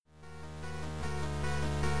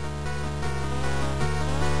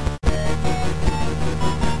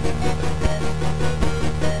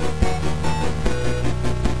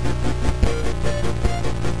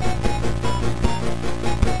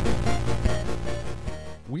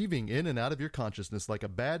Weaving in and out of your consciousness like a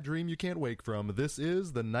bad dream you can't wake from, this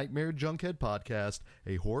is the Nightmare Junkhead Podcast,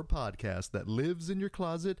 a horror podcast that lives in your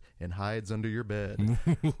closet and hides under your bed.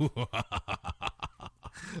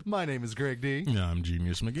 My name is Greg D. I'm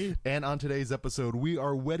Genius McGee. And on today's episode, we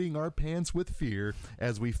are wetting our pants with fear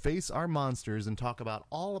as we face our monsters and talk about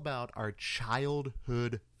all about our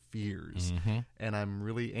childhood fears. And I'm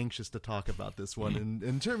really anxious to talk about this one. And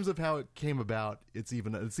in terms of how it came about, it's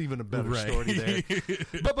even a better story there.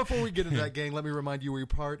 But before we get into that, gang, let me remind you we're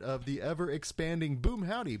part of the ever-expanding Boom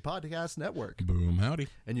Howdy Podcast Network. Boom howdy.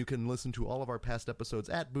 And you can listen to all of our past episodes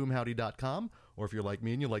at boomhowdy.com. Or if you're like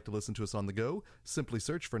me and you like to listen to us on the go, simply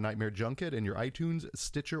search for Nightmare Junkhead in your iTunes,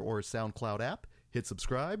 Stitcher, or SoundCloud app. Hit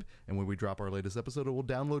subscribe, and when we drop our latest episode, it will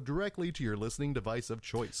download directly to your listening device of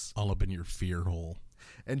choice. All up in your fear hole.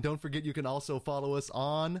 And don't forget, you can also follow us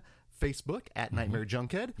on Facebook at Nightmare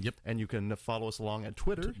Junkhead. Yep. And you can follow us along at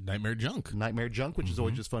Twitter. Nightmare Junk. Nightmare Junk, which is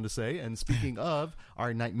always just fun to say. And speaking of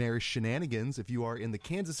our nightmarish shenanigans, if you are in the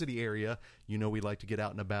Kansas City area, you know we like to get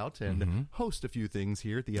out and about and host a few things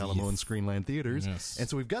here at the Alamo and Screenland Theaters. Yes. And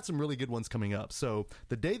so we've got some really good ones coming up. So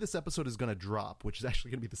the day this episode is going to drop, which is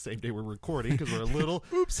actually going to be the same day we're recording because we're a little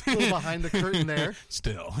behind the curtain there.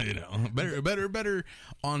 Still, better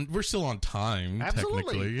on. We're still on time. Absolutely.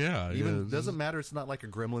 Technically, yeah. Even doesn't matter. It's not like a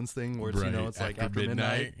Gremlins thing where it's, it's like after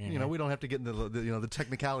midnight. You know, we don't have to get into the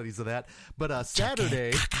technicalities of that. But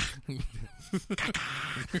Saturday,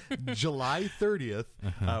 July 30th,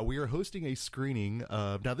 we are hosting a screening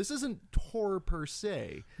of. Now, this isn't horror per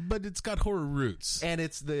se, but it's got horror roots. And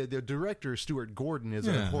it's the director Stuart Gordon is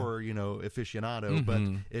a horror aficionado. But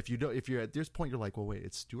if you're at this point, you're like, well, wait,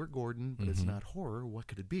 it's Stuart Gordon, but it's not horror. What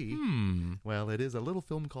could it be? Well, it is a little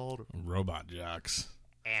film called Robot Jocks.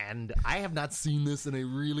 And I have not seen this in a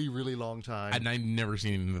really, really long time. And I've never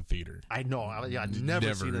seen it in the theater. I know. I've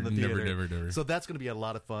never seen it in the theater. Never. So that's going to be a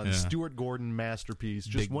lot of fun. Yeah. Stuart Gordon masterpiece.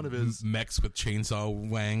 Just Big one of his mechs with chainsaw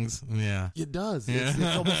wangs. Yeah. It does. It's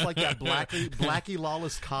almost like that Blackie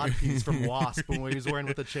Lawless codpiece from Wasp when he was wearing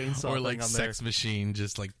with the chainsaw or thing like on Sex there. Machine,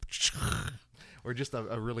 just like... Or just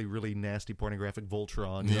a really, really nasty pornographic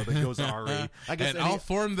Voltron, that goes R-rated. I guess and I'll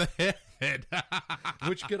form the head.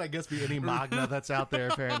 Which could, I guess, be any Magna that's out there,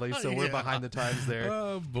 apparently. So we're behind the times there.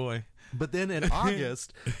 Oh, boy. But then in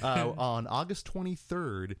August, on August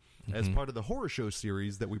 23rd, as part of the horror show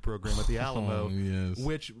series that we program at the Alamo,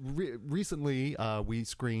 which recently we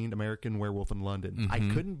screened American Werewolf in London. I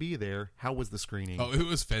couldn't be there. How was the screening? Oh, it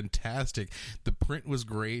was fantastic. The print was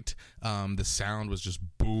great. The sound was just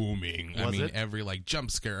booming. Every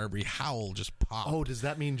jump scare, every howl just popped. Oh, does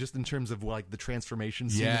that mean just in terms of like the transformation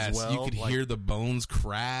scene as well? Yes, you could hear the bones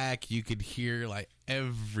crack. You could hear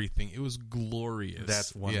everything. It was glorious.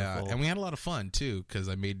 That's wonderful. Yeah, and we had a lot of fun too because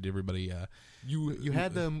I made everybody. You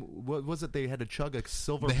had them. What was it? They had to chug a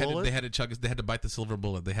silver bullet. They had to bite the silver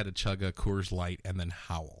bullet. They had to chug a Coors Light and then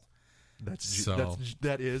howl. That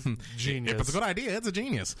is genius. If it's a good idea, it's a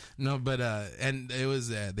genius. No, but and it was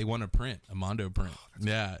they won a Mondo print.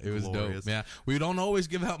 It was glorious. dope. Yeah, we don't always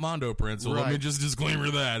give out Mondo prints, so let me just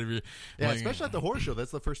disclaimer that. If you, especially at the horror show,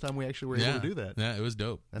 that's the first time we actually were able to do that. Yeah, it was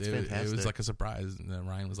dope. That's fantastic. It was like a surprise. And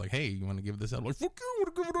Ryan was like, "Hey, you want to give this out?" I'm like, "Fuck you, I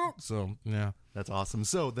want to give it out." So yeah. That's awesome.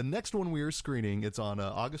 So the next one we are screening, it's on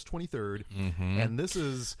August 23rd, and this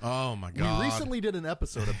is... Oh, my God. We recently did an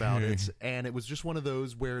episode about it, and it was just one of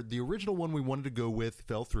those where the original one we wanted to go with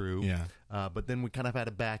fell through, but then we kind of had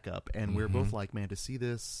a backup, and we were both like, man, to see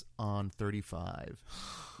this on 35...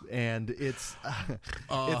 And it's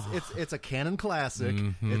a canon classic.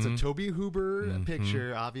 It's a Toby Hooper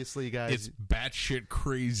picture, obviously, guys. It's batshit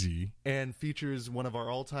crazy, and features one of our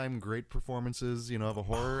all-time great performances, of a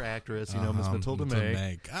horror actress, Miss Matilda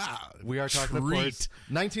May. We are talking, of course,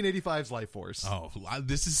 1985's Life Force. Oh,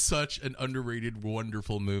 this is such an underrated,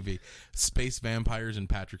 wonderful movie. Space vampires and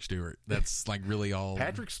Patrick Stewart. That's really all.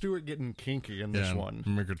 Patrick Stewart getting kinky in this one.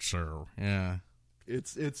 Make it so. Yeah.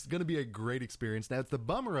 It's going to be a great experience. Now, the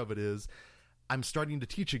bummer of it is I'm starting to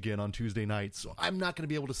teach again on Tuesday nights, so I'm not going to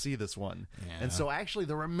be able to see this one. Yeah. And so actually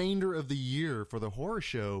the remainder of the year for the horror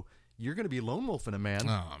show, you're going to be lone wolfing it, man.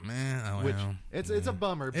 Oh, man. Which, it's a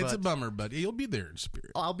bummer. It's a bummer, but you'll be there in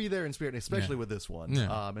spirit. I'll be there in spirit, especially with this one.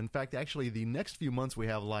 Yeah. In fact, actually, the next few months we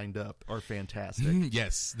have lined up are fantastic.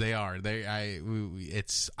 Yes, they are. I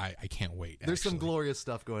can't wait. There's some glorious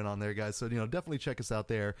stuff going on there, guys. So, definitely check us out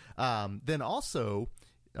there. Then also...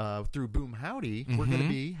 through Boom Howdy, we're going to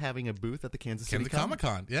be having a booth at the Kansas City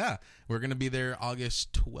Comic-Con. Yeah. We're going to be there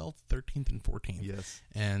August 12th, 13th, and 14th. Yes.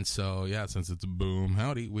 And so, since it's Boom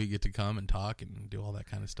Howdy, we get to come and talk and do all that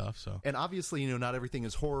kind of stuff. So, and obviously, not everything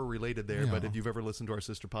is horror related there, but if you've ever listened to our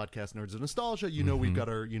sister podcast, Nerds of Nostalgia, we've got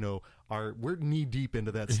our, we're knee deep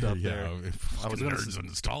into that stuff there. I was going to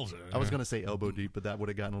nostalgia. I was going to say elbow deep, but that would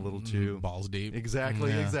have gotten a little too balls deep.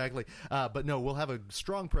 Exactly. But no, we'll have a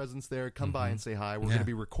strong presence there. Come by and say hi. We're going to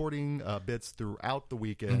be recording bits throughout the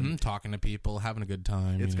weekend, talking to people, having a good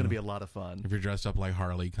time. It's going to be a lot of fun. If you're dressed up like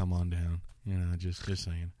Harley, come on down. Just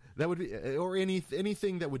saying. That would be, or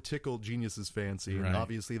anything that would tickle Genius's fancy. Right. And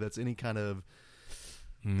obviously, that's any kind of.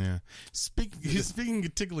 Yeah. Speaking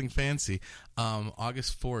of tickling fancy,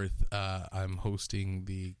 August 4th, I'm hosting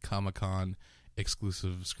the Comic-Con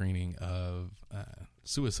exclusive screening of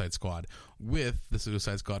Suicide Squad with the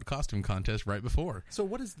Suicide Squad costume contest right before. So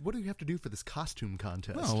what do you have to do for this costume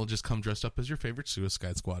contest? Well, we'll just come dressed up as your favorite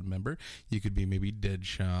Suicide Squad member. You could be maybe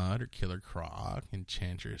Deadshot or Killer Croc,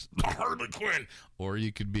 Enchantress, Harley Quinn, or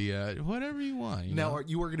you could be whatever you want. Now,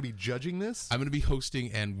 you are going to be judging this? I'm going to be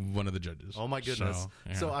hosting and one of the judges. Oh my goodness!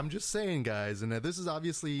 So I'm just saying, guys, and this is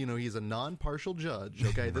obviously he's a non-partial judge.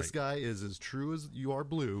 Okay, right. This guy is as true as you are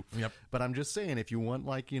blue. Yep. But I'm just saying, if you want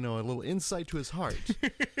a little insight to his heart.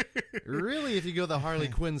 Really, if you go the Harley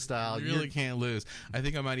Quinn style, you really can't lose. I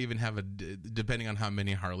think I might even have depending on how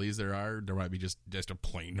many Harleys there might be just a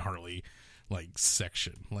plain Harley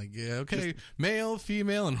section. Male,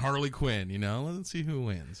 female, and Harley Quinn. Let's see who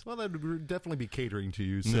wins. Well, that would definitely be catering to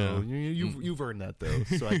you. So you've earned that though.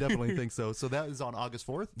 So I definitely think so. So that is on August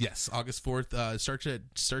 4th. Yes, August 4th. Starts at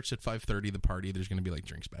 5:30. The party. There's going to be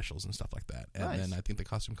drink specials and stuff like that. And nice. Then I think the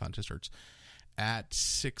costume contest starts at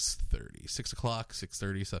 6:30, 6 o'clock,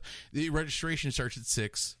 6:30. So the registration starts at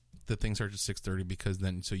 6. The thing starts at 6:30 because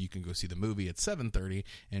then so you can go see the movie at 7:30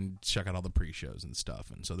 and check out all the pre-shows and stuff.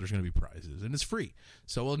 And so there's going to be prizes and it's free.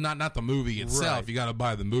 So not the movie itself. Right. You got to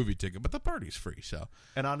buy the movie ticket, but the party's free. So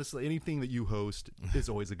and honestly, anything that you host is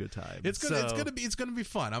always a good time. It's gonna be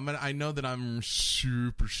fun. I know that I'm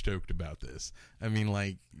super stoked about this. I mean,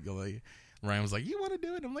 Ryan was like, "You want to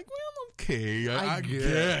do it?" I'm like, "Well, okay, I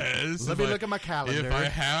guess." Let me look at my calendar. If I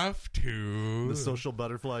have to, the social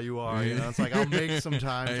butterfly you are, it's like I'll make some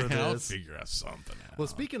time for this. I'll figure out something out. Well,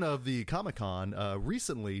 speaking of the Comic-Con,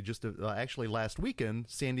 recently, just actually last weekend,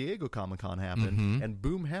 San Diego Comic-Con happened, and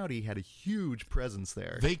Boom Howdy had a huge presence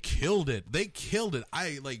there. They killed it.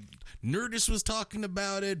 Nerdist was talking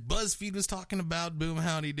about it. BuzzFeed was talking about Boom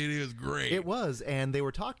Howdy. Dude, it was great. It was, and they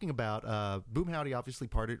were talking about Boom Howdy obviously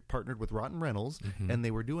partnered with Rotten Reynolds, and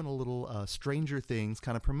they were doing a little Stranger Things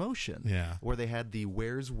kind of promotion, where they had the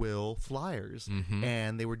Where's Will flyers,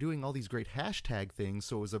 and they were doing all these great hashtag things.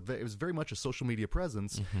 So it was very much a social media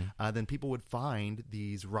presence. Then people would find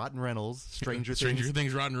these Rotten Reynolds Stranger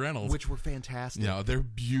Things Rotten Reynolds, which were fantastic. Yeah, they're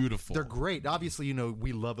beautiful. They're great. Obviously,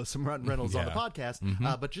 we love us some Rotten Reynolds on the podcast,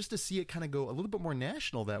 but just to see it kind of go a little bit more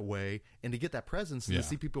national that way, and to get that presence and to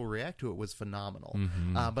see people react to it was phenomenal.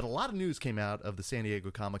 But a lot of news came out of the San Diego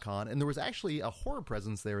Comic-Con, and there was actually a horror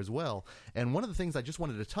presence there as well. And one of the things I just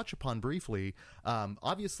wanted to touch upon briefly,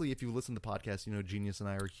 obviously, if you listen to the podcast, Genius and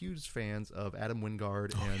I are huge fans of Adam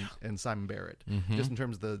Wingard and Simon Barrett, just in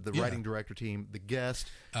terms of the writing director team, The Guest.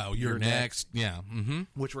 Oh, You're Next. Yeah.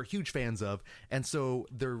 Which we're huge fans of. And so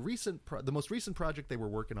the most recent project they were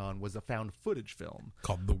working on was a found footage film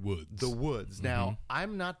called The Woods. Now,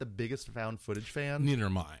 I'm not the biggest found footage fan. Neither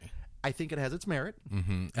am I. I think it has its merit.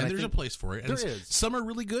 And there's a place for it. And there is. Some are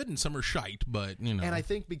really good and some are shite, but, And I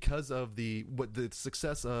think because of the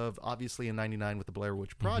success of, obviously, in 99 with the Blair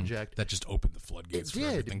Witch Project. That just opened the floodgates for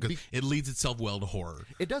everything. Because it leads itself well to horror.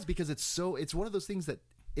 It does, because it's one of those things that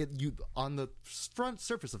on the front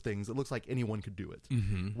surface of things, it looks like anyone could do it.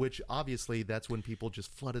 Which, obviously, that's when people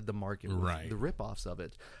just flooded the market with the ripoffs of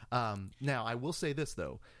it. Now, I will say this,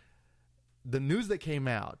 though. The news that came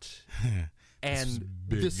out... And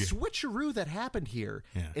the switcheroo that happened here,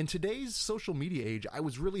 in today's social media age, I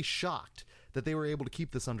was really shocked that they were able to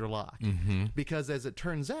keep this under lock. Because as it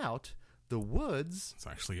turns out, The Woods... It's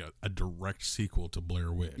actually a direct sequel to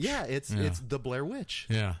Blair Witch. Yeah, it's The Blair Witch.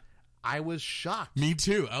 Yeah. I was shocked. Me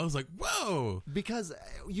too. I was like, whoa. Because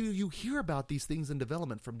you hear about these things in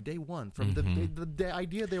development from day one. From the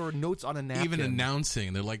idea there were notes on a napkin. Even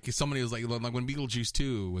announcing. They're like, somebody was like when Beetlejuice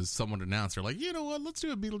 2 was someone announced, they're like, you know what, let's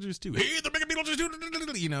do a Beetlejuice 2. Hey, they're making Beetlejuice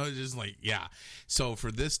 2. It's just like, yeah. So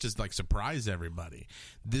for this to surprise everybody,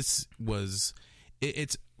 this was,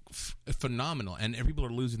 it's phenomenal, and people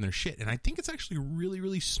are losing their shit. And I think it's actually really,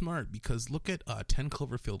 really smart, because look at 10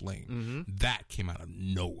 Cloverfield Lane. That came out of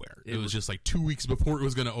nowhere. It was just 2 weeks before it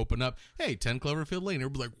was going to open up. Hey, 10 Cloverfield Lane.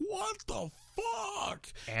 Everybody's like, what the fuck?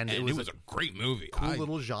 And it was a great movie. cool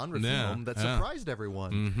little genre film that surprised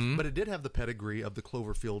everyone. But it did have the pedigree of the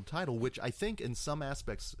Cloverfield title, which I think in some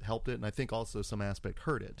aspects helped it, and I think also some aspect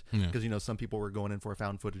hurt it. Because, some people were going in for a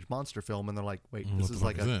found footage monster film, and they're like, wait, this is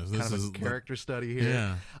like kind of a character study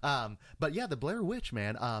here. Yeah. But yeah, the Blair Witch,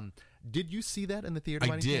 man. Did you see that in the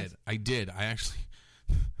theater? I did. I actually...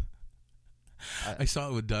 I saw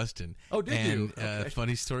it with Dustin. Oh, did you? And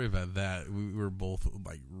funny story about that. We were both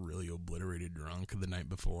like really obliterated drunk the night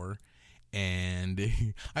before, and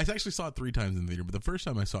I actually saw it 3 times in the theater. But the first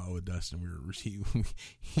time I saw it with Dustin,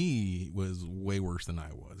 he was way worse than I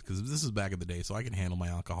was, because this is back in the day, so I can handle my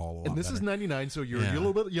alcohol a lot. And this better. is 99, so you're a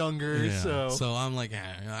little bit younger. Yeah. So I'm like,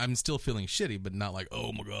 I'm still feeling shitty, but not like,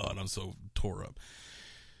 oh my god, I'm so tore up.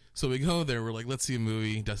 So we go there. We're like, let's see a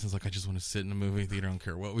movie. Dustin's like, I just want to sit in a movie theater. I don't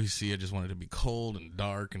care what we see. I just want it to be cold and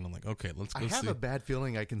dark. And I'm like, okay, let's go see. I have a bad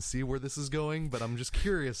feeling I can see where this is going, but I'm just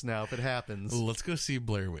curious now if it happens. Let's go see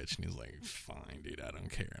Blair Witch. And he's like, fine, dude, I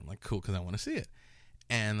don't care. I'm like, cool, because I want to see it.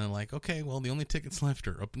 And they're like, okay, well, the only tickets left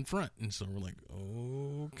are up in front. And so we're like,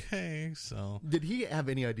 okay. So did he have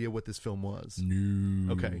any idea what this film was?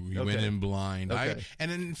 No. Okay. He went in blind. Okay.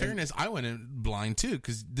 And in fairness, I went in blind too,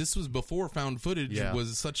 because this was before found footage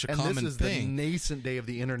was such a and common thing. This is the nascent day of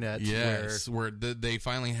the internet. Yes, where they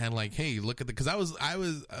finally had like, hey, look at the, because I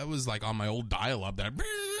was like on my old dial-up there.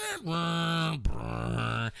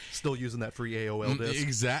 Still using that free AOL disc.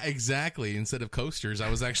 Exactly. Instead of coasters, I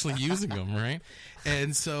was actually using them, right?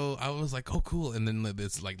 And so I was like, oh, cool. And then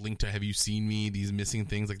it's like linked to Have You Seen Me? These missing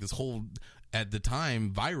things, like this whole, at the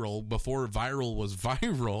time, viral, before viral was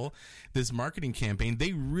viral, this marketing campaign,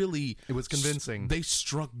 it was convincing. They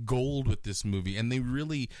struck gold with this movie, and they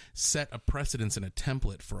really set a precedence and a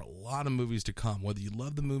template for a lot of movies to come. Whether you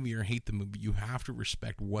love the movie or hate the movie, you have to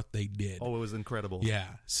respect what they did. Oh, it was incredible. Yeah.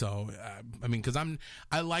 So, I mean, because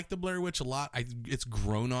I like the Blair Witch a lot. It's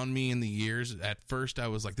grown on me in the years. At first, I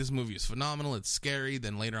was like, this movie is phenomenal. It's scary.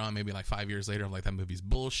 Then later on, maybe like 5 years later, I'm like, that movie's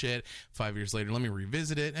bullshit. 5 years later, let me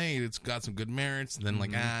revisit it. Hey, it's got some good merits. And then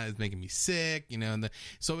like, it's making me sick, and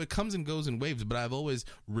so it comes and goes in waves, but I've always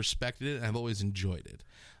respected it and I've always enjoyed it.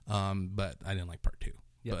 But I didn't like part 2.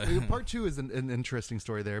 Yeah, part 2 is an interesting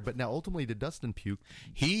story there. But now, ultimately, did Dustin puke?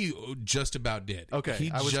 He just about did. Okay,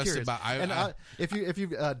 he I was just curious. about. If you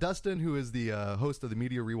Dustin, who is the host of the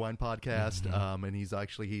Media Rewind podcast, and he's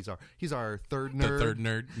our third nerd, the third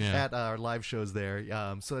nerd at our live shows there.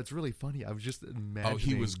 So that's really funny. I was just imagining. Oh,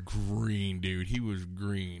 he was green, dude. He was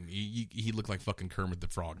green. He looked like fucking Kermit the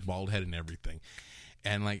Frog, bald head and everything.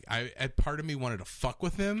 And like, part of me wanted to fuck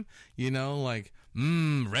with him, like,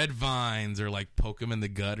 red vines, or like poke him in the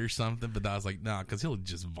gut or something. But I was like, nah, because he'll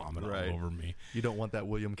just vomit all over me. You don't want that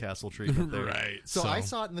William Castle treatment there. Right. So I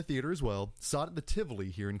saw it in the theater as well. Saw it at the Tivoli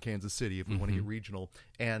here in Kansas City, if we want to get regional.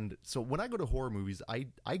 And so when I go to horror movies, I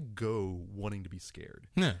go wanting to be scared.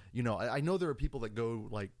 Yeah. I know there are people that go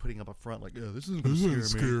like putting up a front like, this isn't going to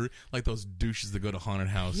scare me. Like those douches that go to haunted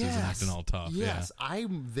houses and acting all tough. Yes,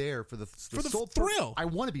 I'm there for the thrill. I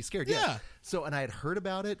want to be scared. Yeah. So, and I had heard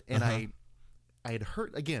about it, and I had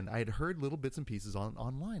heard little bits and pieces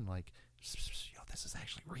online, like, this is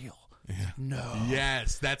actually real. Yeah. No.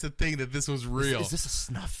 Yes, that's a thing, that this was real. Is this a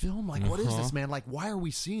snuff film? Like, what is this, man? Like, why are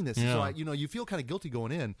we seeing this? Yeah. So, you feel kind of guilty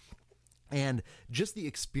going in. And just the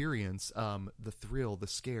experience, the thrill, the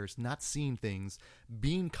scares, not seeing things,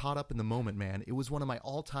 being caught up in the moment, man. It was one of my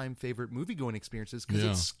all-time favorite movie-going experiences because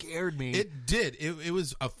it scared me. It did. It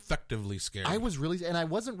was effectively scary. I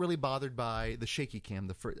wasn't really bothered by the shaky cam.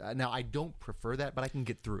 Now, I don't prefer that, but I can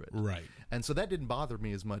get through it. Right. And so that didn't bother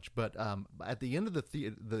me as much. But at the end of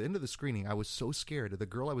the end of the screening, I was so scared. The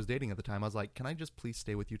girl I was dating at the time, I was like, "Can I just please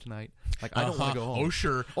stay with you tonight? Like, I don't want to go home." Oh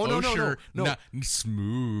sure. No.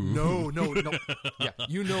 Smooth. No. Yeah,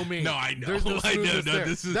 you know me. No, I know. There's no smoothness there.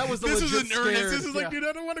 This is an earnest. This is like, dude,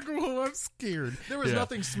 I don't want to go home. I'm scared. There was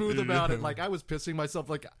nothing smooth about it. Like, I was pissing myself.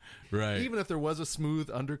 Like, right. Even if there was a smooth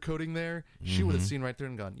undercoating there, she would have seen right there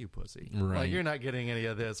and gone, "You pussy. Right. Like, you're not getting any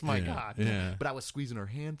of this. My God." Yeah. But I was squeezing her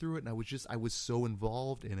hand through it, and I was so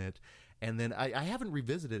involved in it. And then I haven't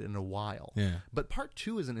revisited it in a while. Yeah. But part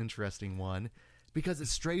 2 is an interesting one because it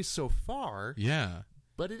strays so far. Yeah.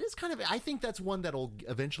 But it is kind of, I think that's one that'll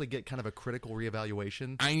eventually get kind of a critical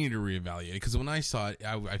reevaluation. I need to reevaluate it because when I saw it,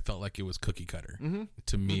 I felt like it was cookie cutter.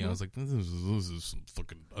 To me, I was like, this is some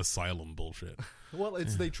fucking asylum bullshit. Well,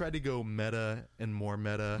 they tried to go meta and more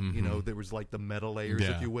meta. There was like the meta layers,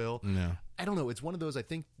 if you will. Yeah. I don't know. It's one of those, I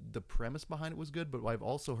think the premise behind it was good, but I've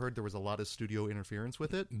also heard there was a lot of studio interference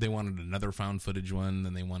with it. They wanted another found footage one,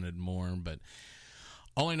 then they wanted more, but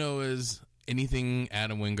all I know is anything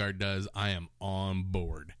Adam Wingard does, I am on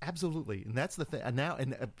board. Absolutely, and that's the thing. And now,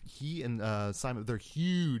 he and Simon, they're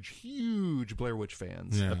huge Blair Witch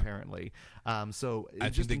fans, apparently. So I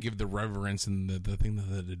think they give the reverence and the thing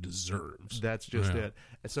that it deserves. That's just it.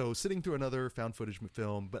 So sitting through another found footage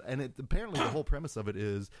film, apparently the whole premise of it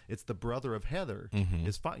is it's the brother of Heather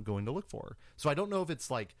is going to look for her. So I don't know if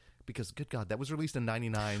it's like, because good God, that was released in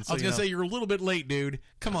 '99. So, I was gonna say you're a little bit late, dude.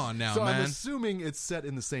 Come on now, so man. I'm assuming it's set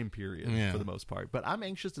in the same period for the most part, but I'm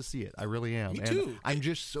anxious to see it. I really am. Me too. And I'm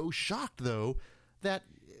just so shocked though that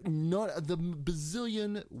not the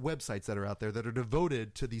bazillion websites that are out there that are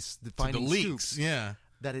devoted to these finding the leaks, scoops,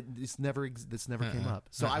 that this never came up.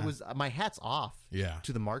 So my hat's off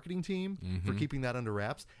to the marketing team for keeping that under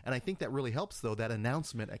wraps, and I think that really helps though, that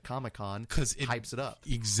announcement at Comic-Con hypes it up.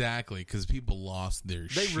 Exactly, because people lost their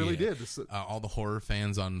shit. They really did. All the horror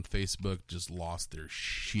fans on Facebook just lost their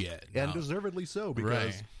shit. And deservedly so,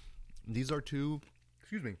 because these are two,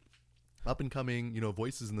 up and coming,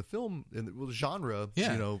 voices in the film genre,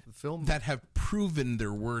 film that have proven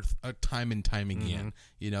their worth time and time again.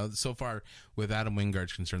 So far with Adam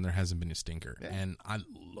Wingard's concerned, there hasn't been a stinker, and I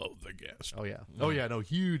love The Guest. No,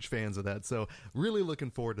 huge fans of that. So really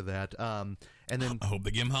looking forward to that. And then I hope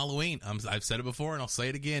they give him Halloween. I've said it before, and I'll say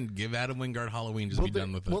it again: give Adam Wingard Halloween. Just be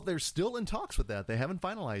done with it. Well, they're still in talks with that. They haven't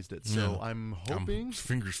finalized it, so I'm hoping.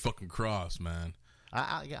 Fingers fucking crossed, man.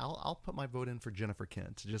 I'll put my vote in for Jennifer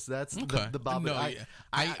Kent. Just that's okay. the Bob. No,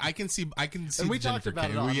 I can see. And we talked about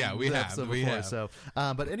Kent. it. On we have. Before, so,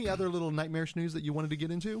 but any other little nightmarish news that you wanted to get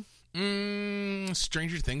into?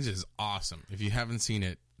 Stranger Things is awesome. If you haven't seen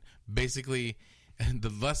it, basically, the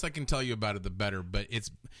less I can tell you about it, the better. But it's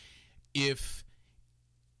if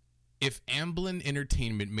Amblin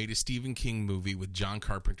Entertainment made a Stephen King movie with John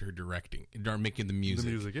Carpenter directing or making the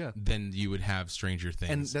music, then you would have Stranger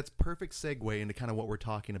Things. And that's perfect segue into kind of what we're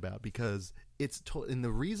talking about, because and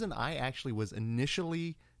the reason I actually was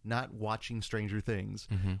initially not watching Stranger Things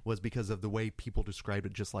was because of the way people described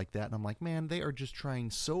it just like that. And I'm like, man, they are just trying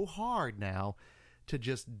so hard now to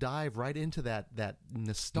just dive right into that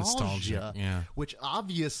nostalgia, which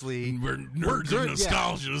obviously we're nerds of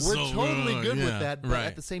nostalgia. We're totally good with that, but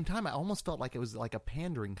at the same time, I almost felt like it was like a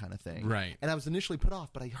pandering kind of thing, right? And I was initially put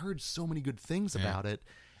off, but I heard so many good things about it,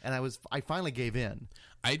 and I finally gave in.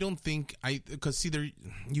 I don't think because see, there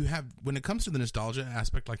you have, when it comes to the nostalgia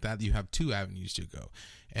aspect like that, you have two avenues to go,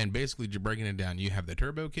 and basically, you're breaking it down. You have the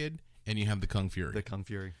Turbo Kid, and you have the Kung Fury.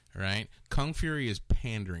 Right? Kung Fury is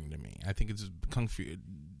pandering to me. I think it's Kung Fury.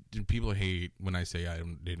 People hate when I say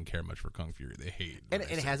didn't care much for Kung Fury. They hate, and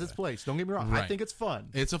it has its place. Don't get me wrong. Right. I think it's fun.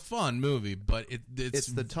 It's a fun movie, but it's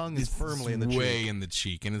the tongue is firmly in the way in the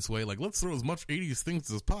cheek, and it's way like, let's throw as much 80s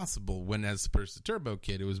things as possible. When as opposed to Turbo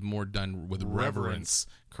Kid, it was more done with reverence.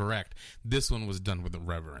 Correct. This one was done with a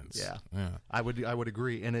reverence. Yeah. I would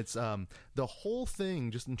agree, and it's the whole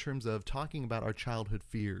thing, just in terms of talking about our childhood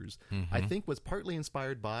fears, I think was partly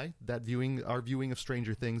inspired by that our viewing of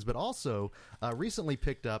Stranger Things, but also recently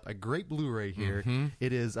picked up a great Blu-ray here.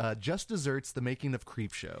 It is Just Desserts: The Making of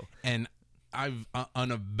Creepshow, and I've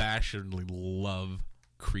unabashedly love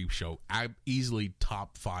Creepshow. I'm easily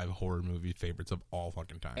top 5 horror movie favorites of all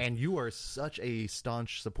fucking time. And you are such a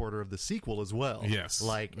staunch supporter of the sequel as well. Yes.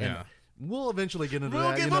 And we'll eventually get into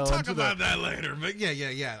that. We'll talk about that later. But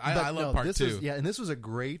yeah. I love part 2. And this was a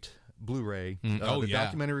great Blu-ray. The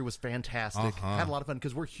documentary was fantastic. Had a lot of fun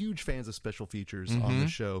because we're huge fans of special features on the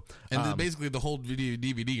show. And basically the whole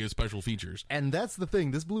DVD is special features. And that's the thing.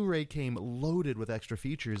 This Blu-ray came loaded with extra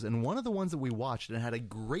features, and one of the ones that we watched and had a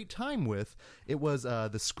great time with, it was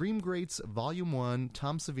the Scream Greats Volume 1,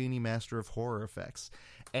 Tom Savini, Master of Horror Effects.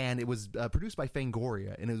 And it was produced by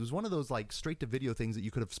Fangoria, and it was one of those like straight-to-video things that you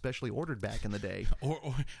could have specially ordered back in the day. Or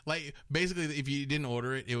like, basically, if you didn't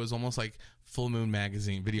order it, it was almost like Full Moon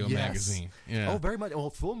magazine, video magazine. Yeah. Oh, very much. Well,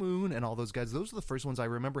 Full Moon and all those guys, those are the first ones I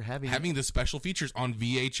remember having the special features on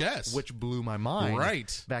VHS, which blew my mind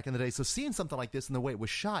right back in the day. So seeing something like this and the way it was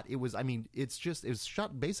shot, it was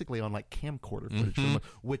shot basically on like camcorder footage,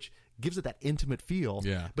 which gives it that intimate feel.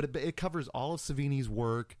 Yeah. But it covers all of Savini's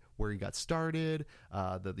work, where he got started,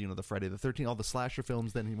 the Friday the 13th, all the slasher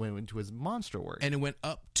films. Then he went into his monster work, and it went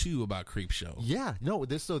up to about Creepshow. Yeah, no,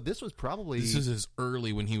 this was probably this is his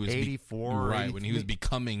early when he was 84, right? When he was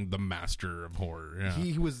becoming the master of horror. Yeah.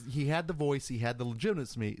 He had the voice, he had the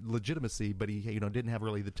legitimacy, but he didn't have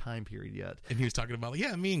really the time period yet. And he was talking about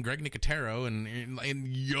me and Greg Nicotero and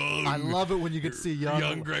young. I love it when you get to see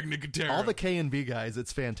young Greg Nicotero, all the K&B guys.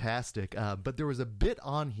 It's fantastic. But there was a bit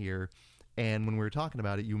on here. And when we were talking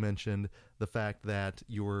about it, you mentioned the fact that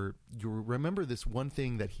you remember this one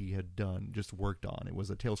thing that he had done, just worked on. It was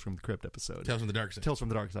a Tales from the Crypt episode. Tales from the Dark Side. Tales from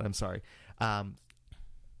the Dark Side. I'm sorry.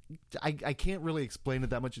 I can't really explain it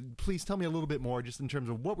that much. Please tell me a little bit more, just in terms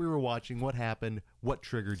of what we were watching, what happened, what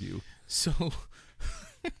triggered you. So,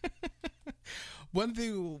 one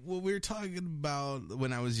thing, what we were talking about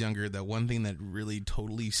when I was younger, that one thing that really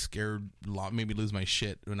totally made me lose my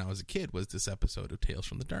shit when I was a kid was this episode of Tales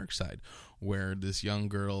from the Dark Side, where this young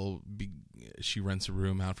girl, she rents a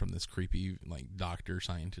room out from this creepy, like, doctor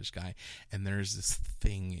scientist guy, and there's this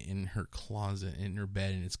thing in her closet, in her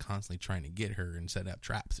bed, and it's constantly trying to get her and set up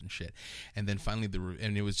traps and shit. And then finally,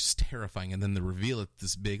 and it was just terrifying. And then the reveal of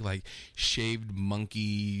this big, like, shaved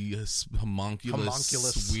monkey,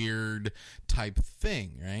 homunculus weird type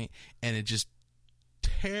thing, right? And it just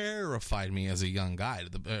terrified me as a young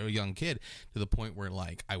kid, to the point where,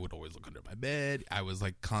 like, I would always look under my bed. I was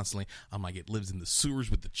like constantly, I'm like, it lives in the sewers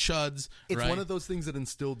with the chuds. It's right? one of those things that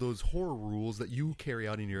instilled those horror rules that you carry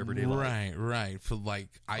out in your everyday life. Right. For like,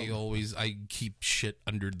 I keep shit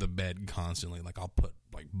under the bed constantly. Like, I'll put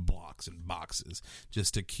like blocks and boxes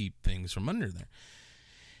just to keep things from under there.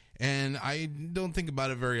 And I don't think about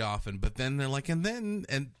it very often, but then they're like,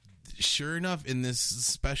 and sure enough, in this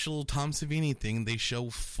special Tom Savini thing, they show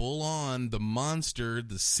full on the monster,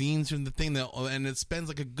 the scenes from the thing, and it spends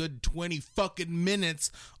like a good 20 fucking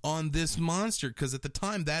minutes on this monster, because at the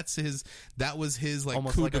time that was his like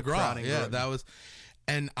almost coup like de a grace. crowning Yeah, rug. that was,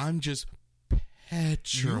 and I'm just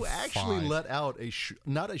petrified. You actually let out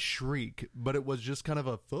not a shriek, but it was just kind of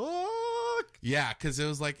a fuck. Yeah, because it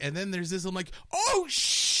was like, and then there's this, I'm like, oh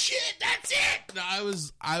shit, that's it.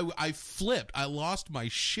 I flipped. I lost my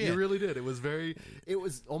shit. You really did. It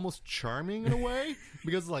was almost charming in a way,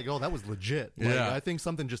 because like, oh, that was legit. Like, Yeah. I think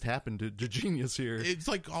something just happened to genius here. It's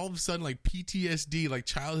like all of a sudden, like PTSD, like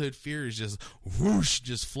childhood fears, just whoosh,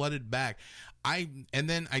 just flooded back. And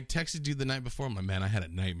then I texted you the night before. I'm like, man, I had a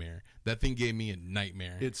nightmare. That thing gave me a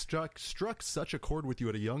nightmare. It struck such a chord with you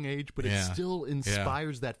at a young age, but Yeah. it still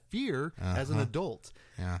inspires that fear as an adult.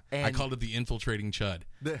 Yeah, And I called it the infiltrating chud,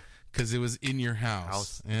 the- because it was in your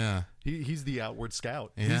house. Yeah, he's the outward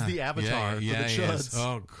scout. yeah. He's the avatar for the he is. chuds.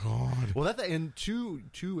 Oh god, Well, and to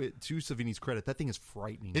Savini's credit, that thing is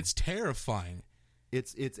frightening. it's terrifying.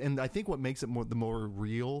 It's and I think what makes it the more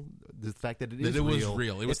real, the fact that it That is it was real.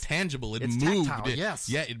 real. It was tangible. It it's moved. tactile, yes.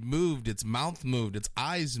 Yeah, it moved. Its mouth moved. Its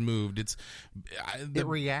eyes moved. It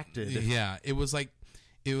reacted. Yeah, it was like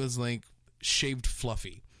shaved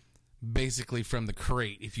Fluffy, basically from the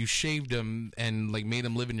crate. If you shaved him and like made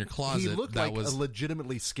him live in your closet, He looked that like was a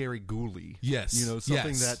legitimately scary ghoulie. Yes. something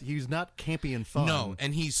Yes. that he's not campy and fun. no,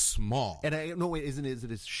 and he's small. And no, wait, is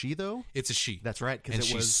it a she though? It's a she. That's right, because and it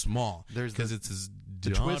she's was small. there's because the- it's his the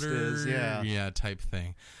daughter. twist is, yeah. type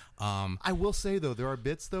thing. I will say though, there are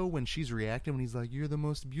bits though when she's reacting, when he's like, "You're the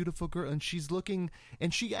most beautiful girl," and she's looking,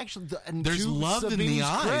 and she actually, and There's to love in the Savini's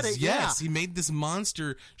eyes. credit, Yes, he made this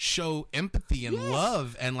monster show empathy and Yes.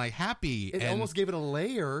 love and like happy. It and almost gave it a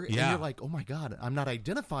layer, and Yeah. you're like, "Oh my god, I'm not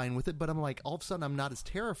identifying with it," but I'm like, all of a sudden, I'm not as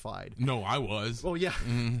terrified. no, I was. Oh yeah.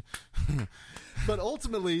 But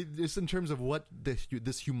ultimately, just in terms of what this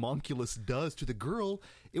homunculus does to the girl,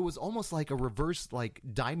 it was almost like a reverse, like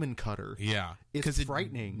diamond cutter. Yeah, It's 'cause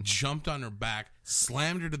frightening. It jumped on her back,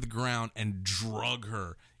 slammed her to the ground, and drug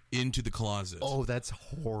her into the closet. Oh, that's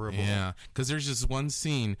horrible. Yeah, because there's this one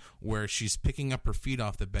scene where she's picking up her feet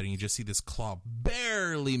off the bed, and you just see this claw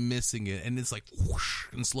barely missing it, and it's like whoosh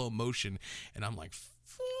in slow motion, and I'm like,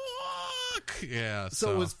 fuck. Yeah.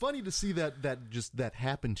 So it was funny to see that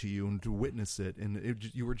happen to you and to witness it, and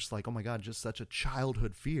you were just like, oh my god, just such a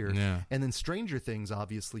childhood fear. Yeah. And then Stranger Things,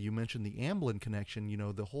 obviously, you mentioned the Amblin connection.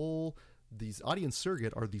 These audience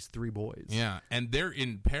surrogate are these three boys. Yeah, and they're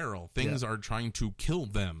in peril. Things are trying to kill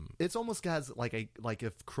them. It's almost guys like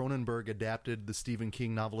if Cronenberg adapted the Stephen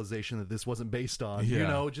King novelization that this wasn't based on,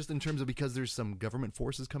 Yeah. just in terms of, because there's some government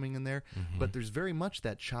forces coming in there, but there's very much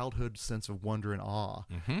that childhood sense of wonder and awe.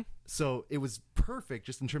 Mm-hmm. So it was perfect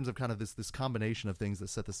just in terms of kind of this combination of things that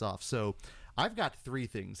set this off. So I've got three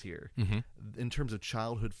things here in terms of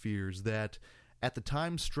childhood fears that at the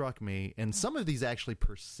time struck me, and some of these actually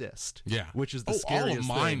persist. Yeah. Which is the all scariest of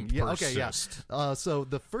mine thing. persist. So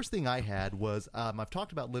the first thing I had was I've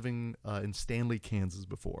talked about living in Stanley, Kansas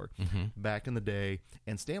before, back in the day,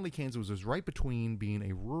 and Stanley, Kansas was right between being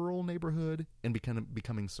a rural neighborhood and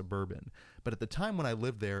becoming suburban. But at the time when I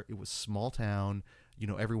lived there, it was small town.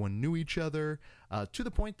 Everyone knew each other, to the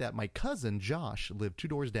point that my cousin Josh lived 2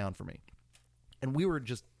 doors down from me, and we were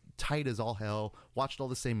just tight as all hell, watched all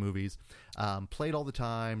the same movies, played all the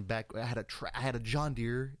time. I had a John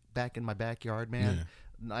Deere back in my backyard, man.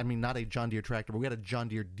 not a John Deere tractor, but we had a John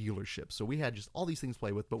Deere dealership. So we had just all these things to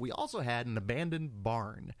play with, but we also had an abandoned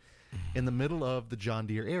barn in the middle of the John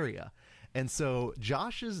Deere area. And so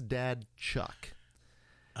Josh's dad, Chuck,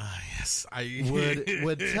 yes,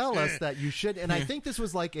 would tell us that you should, and I think this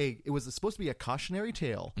was it was supposed to be a cautionary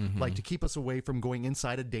tale, like to keep us away from going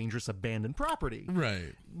inside a dangerous abandoned property.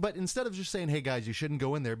 Right. But instead of just saying, hey guys, you shouldn't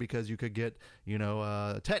go in there because you could get,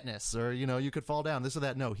 tetanus, or, you could fall down, this or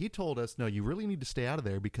that. No, he told us, no, you really need to stay out of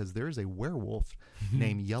there because there is a werewolf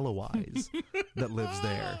named Yellow Eyes that lives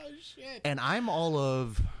there. Oh, shit. And I'm all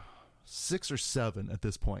of 6 or 7 at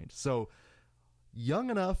this point. So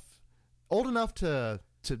old enough to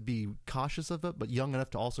be cautious of it, but young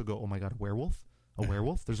enough to also go, oh my God, a werewolf? A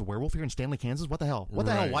werewolf? There's a werewolf here in Stanley, Kansas? What the hell? What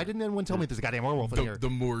the hell? Why didn't anyone tell me there's a goddamn werewolf in here? The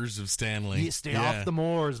moors of Stanley. Stay off the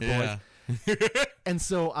moors, boys. Yeah. And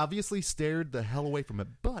so obviously stared the hell away from it.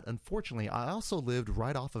 But unfortunately, I also lived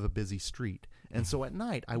right off of a busy street. And so at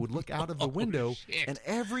night, I would look out of the window, and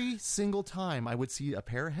every single time I would see a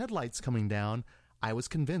pair of headlights coming down, I was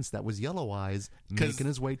convinced that was Yellow Eyes making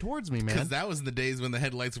his way towards me, man. Because that was the days when the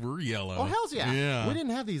headlights were yellow. Oh, hell's yeah. Yeah. We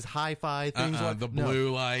didn't have these hi-fi things. The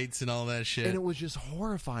blue lights and all that shit. And it was just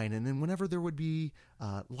horrifying. And then whenever there would be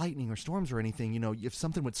lightning or storms or anything, if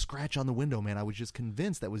something would scratch on the window, man, I was just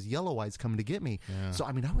convinced that was Yellow Eyes coming to get me. Yeah. So,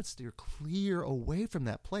 I would steer clear away from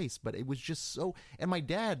that place. But it was just so... And my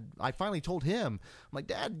dad, I finally told him, I'm like,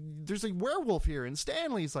 Dad, there's a werewolf here. And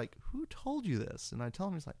Stanley's like, who told you this? And I tell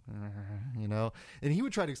him, he's like, And he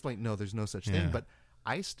would try to explain, no, there's no such thing. But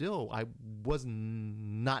I was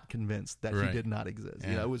not convinced that he did not exist.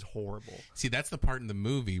 Yeah. It was horrible. See, that's the part in the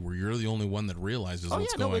movie where you're the only one that realizes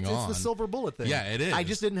what's going on. It's the silver bullet thing. Yeah, it is. I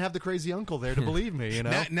just didn't have the crazy uncle there to believe me,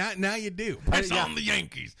 Now you do. Press on the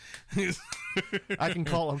Yankees. I can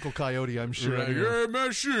call Uncle Coyote, I'm sure. Right. Yeah,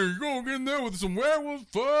 man, sure. You gonna get in there with some werewolves?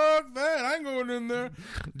 Fuck that. I ain't going in there.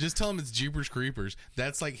 Just tell him it's Jeepers Creepers.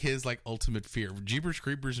 That's like his ultimate fear. Jeepers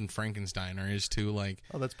Creepers and Frankenstein are his two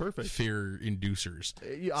Oh, that's perfect. fear inducers.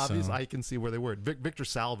 Obviously, I can see where they were. Victor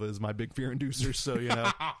Salva is my big fear inducer, so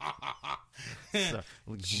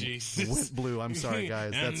Jesus. Went blue. I'm sorry,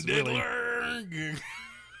 guys. That's really.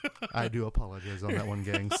 I do apologize on that one,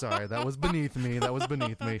 gang. Sorry, that was beneath me.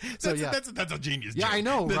 So that's a genius. Yeah, joke. I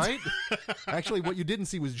know, right? Actually, what you didn't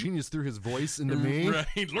see was genius through his voice into me.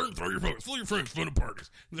 Right. Learn to throw your voice. Fool your friends. Fun at parties.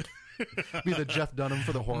 Be the Jeff Dunham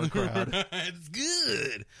for the horror crowd. It's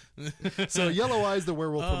good. So Yellow Eyes, the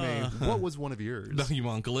werewolf for me. What was one of yours? The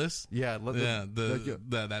homunculus. Yeah,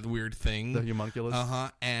 that weird thing. The homunculus.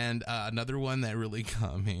 And another one that really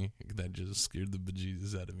got me, that just scared the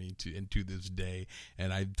bejesus out of me to this day,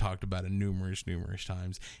 and I've talked about it numerous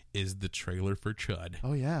times, is the trailer for Chud.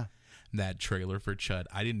 Oh yeah. That trailer for Chud.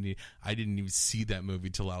 I didn't even see that movie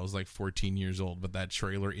till I was 14 years old, but that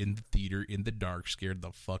trailer in the theater in the dark scared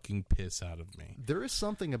the fucking piss out of me. There is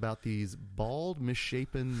something about these bald,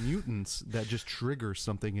 misshapen mutants that just trigger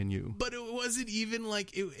something in you. But it wasn't even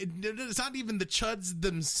it's not even the Chuds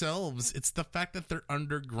themselves. It's the fact that they're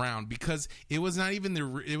underground, because it wasn't even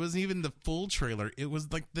the full trailer. It was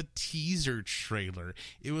the teaser trailer.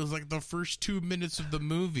 It was the first 2 minutes of the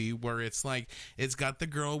movie where it's got the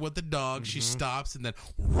girl with the dog. She stops and then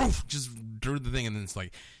woof, just do the thing, and then it's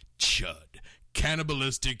Chud,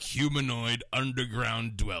 cannibalistic humanoid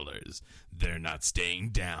underground dwellers. They're not staying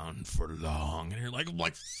down for long. And you're like,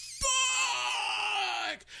 fuck!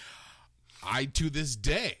 I, to this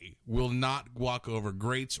day, will not walk over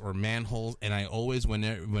grates or manholes, and I always,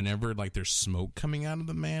 whenever there's smoke coming out of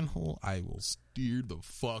the manhole, I will steer the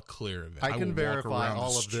fuck clear of it. I can verify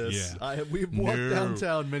all of this. Yeah. We've walked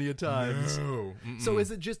downtown many a times. No. So is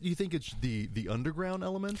it just, do you think it's the underground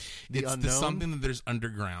element? It's something that there's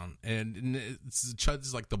underground. And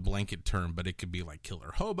Chud's the blanket term, but it could be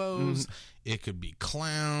killer hobos. It could be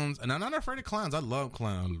clowns. And I'm not afraid of clowns. I love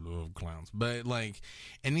clowns. But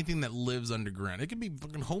anything that lives underground. It could be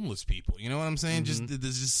fucking homeless people. You know what I'm saying? Just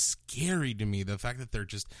this is scary to me. The fact that they're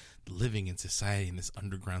just living in society in this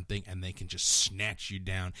underground thing, and they can just snatch you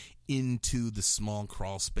down into the small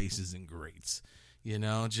crawl spaces and grates.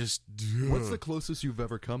 What's the closest you've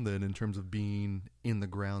ever come then in terms of being in the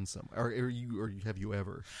ground somewhere, or have you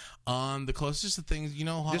ever? The closest to things,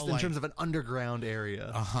 how just in terms of an underground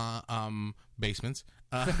area. Basements.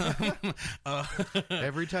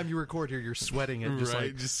 Every time you record here, you're sweating it. Just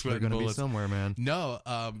sweating. They're going to be somewhere, man. No,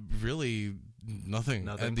 really nothing.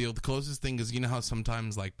 And the closest thing is, how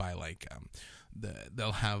sometimes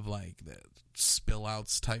they'll have the spill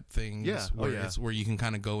outs type things. Yeah. Where you can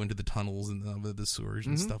kind of go into the tunnels and the sewers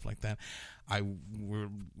and stuff like that. We're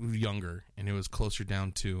younger, and it was closer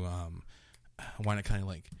down to Wynot County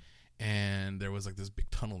Lake. and there was like this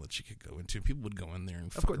big tunnel that she could go into. People would go in there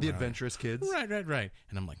and Of course, the around. adventurous kids. Right.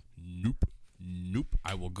 And I'm like, nope.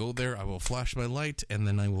 I will go there. I will flash my light, and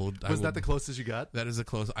then I will. Was that the closest you got? That is the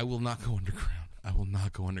closest. I will not go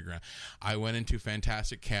underground. I went into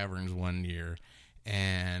Fantastic Caverns one year,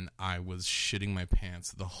 and I was shitting my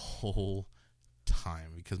pants the whole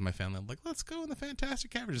time because my family was like, let's go in the Fantastic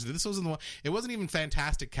Caverns. This wasn't the one. It wasn't even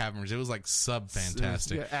Fantastic Caverns. It was like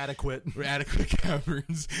sub-fantastic. Yeah, adequate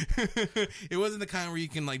caverns. It wasn't the kind where you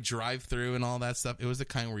can like drive through and all that stuff. It was the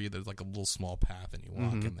kind where there's like a little small path and you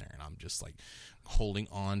walk in there, and I'm just like holding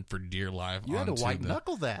on for dear life. You had to white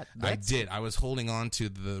knuckle that. I did. I was holding on to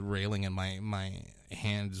the railing, and my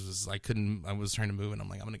hands was I was trying to move, and I'm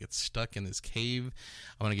like, I'm gonna get stuck in this cave.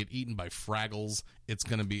 I'm gonna get eaten by Fraggles. It's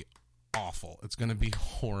gonna be awful. It's going to be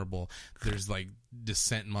horrible. There's like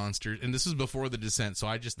descent monsters, and this was before the descent, so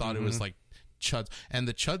I just thought it was like chuds, and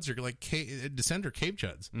the chuds are like descent or cave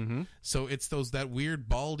chuds. So it's that weird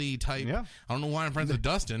baldy type. Yeah. I don't know why I'm friends with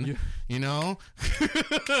Dustin. You know,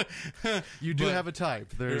 you do have a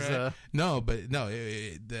type. There's the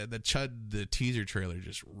chud, the teaser trailer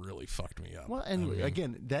just really fucked me up. Well, and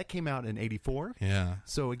again, that came out in '84. Yeah.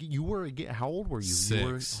 So you were how old were you?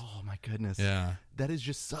 6. Oh my goodness. Yeah. That is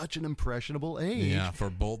just such an impressionable age. Yeah.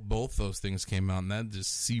 For both those things came out, and that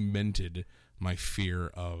just cemented my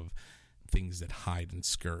fear of things that hide and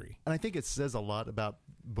scurry. And I think it says a lot about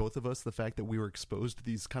both of us, the fact that we were exposed to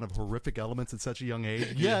these kind of horrific elements at such a young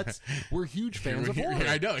age. Yet we're huge fans of horror.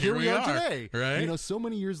 I know. Here we are are today. Right? You know, so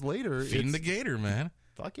many years later. Feeding the gator, man.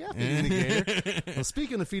 Fuck yeah, feeding the gator. Well,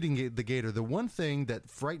 speaking of feeding the gator, the one thing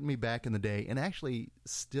that frightened me back in the day, and actually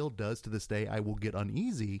still does to this day, I will get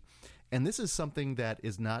uneasy. And this is something that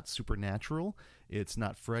is not supernatural. It's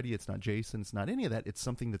not Freddy. It's not Jason. It's not any of that. It's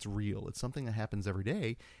something that's real. It's something that happens every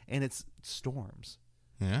day, and it's storms.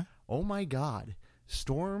 Yeah. Oh my God.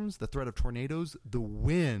 Storms, the threat of tornadoes, the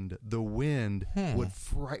wind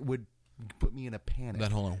would put me in a panic.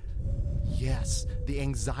 That whole Yes, the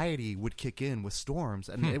anxiety would kick in with storms,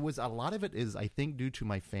 and it was a lot of it is I think due to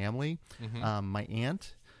my family. My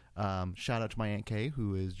aunt, shout out to my Aunt Kay,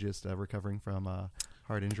 who is just recovering from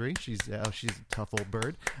heart injury. She's a tough old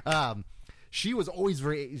bird. She was always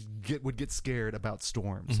would get scared about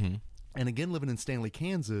storms. And again, living in Stanley,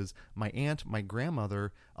 Kansas, my aunt, my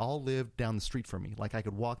grandmother all lived down the street from me. Like I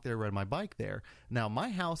could walk there, ride my bike there. Now, my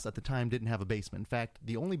house at the time didn't have a basement. In fact,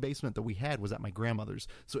 the only basement that we had was at my grandmother's.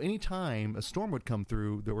 So anytime a storm would come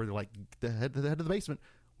through, there were like the head of the basement,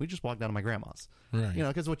 we just walked down to my grandma's. Right. You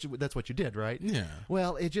know, because that's what you did, right? Yeah.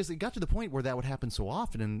 Well, it got to the point where that would happen so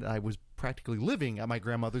often, and I was practically living at my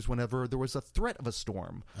grandmother's whenever there was a threat of a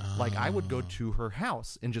storm. Like, I would go to her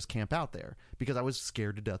house and just camp out there because I was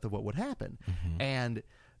scared to death of what would happen. And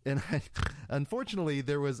unfortunately,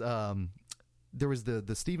 there was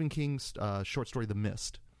the Stephen King short story, The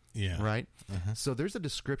Mist. Yeah. Right? So there's a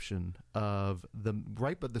description of the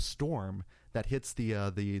storm that hits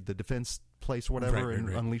the defense place or whatever right.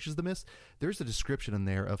 unleashes the mist. There's a description in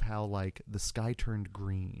there of how like the sky turned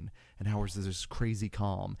green and how there's this crazy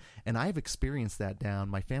calm. And I've experienced that down.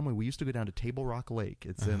 My family, we used to go down to Table Rock Lake.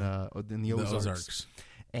 It's in the Ozarks.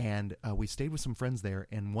 And we stayed with some friends there.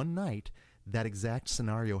 And one night, that exact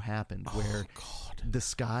scenario happened where the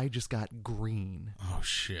sky just got green. Oh,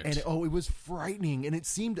 shit. And it was frightening. And it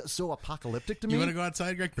seemed so apocalyptic to me. You want to go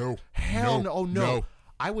outside, Greg? No. Hell no. Oh, no.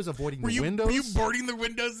 I was avoiding the windows. Were you boarding the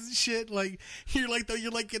windows and shit? Like you're like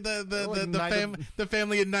the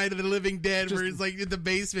family at Night of the Living Dead, where it's like in the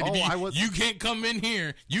basement. You can't come in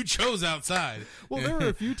here. You chose outside. Well, there were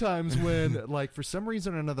a few times when, like, for some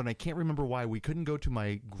reason or another, and I can't remember why, we couldn't go to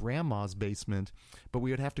my grandma's basement, but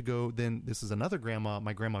we would have to go. Then this is another grandma,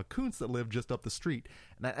 my grandma Kuntz, that lived just up the street.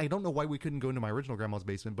 And I don't know why we couldn't go into my original grandma's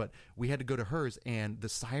basement, but we had to go to hers, and the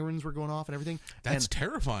sirens were going off and everything. That's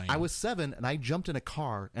terrifying. I was 7, and I jumped in a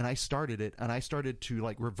car, and I started it, and I started to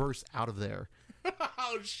like reverse out of there.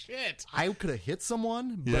 Oh shit! I could have hit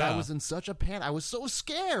someone, but I was in such a panic. I was so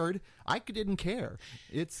scared, I didn't care.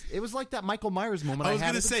 It was like that Michael Myers moment. I was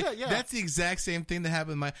going to say that's the exact same thing that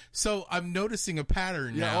happened. So I'm noticing a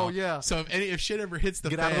pattern now. Oh yeah. So if shit ever hits the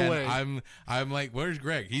fan, out of the way. I'm like, where's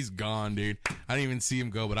Greg? He's gone, dude. I didn't even see him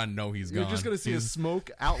go, but I know he's gone. You're just going to see a smoke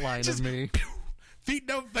outline of me. Feet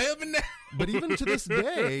don't fail me now. But even to this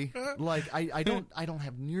day, like I don't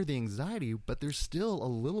have near the anxiety, but there's still a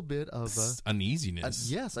little bit of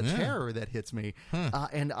uneasiness. A terror that hits me,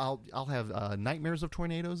 and I'll have nightmares of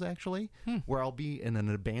tornadoes actually, where I'll be in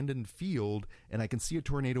an abandoned field and I can see a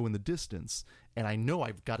tornado in the distance, and I know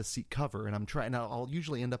I've got to seek cover, and I'm trying. And I'll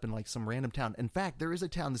usually end up in like some random town. In fact, there is a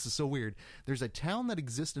town. This is so weird. There's a town that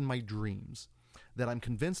exists in my dreams that I'm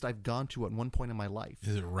convinced I've gone to at one point in my life.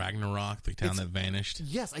 Is it Ragnarok, the town that vanished?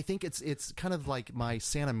 Yes, I think it's kind of like my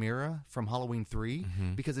Santa Mira from Halloween 3,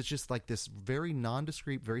 because it's just like this very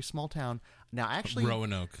nondescript, very small town. Now, actually,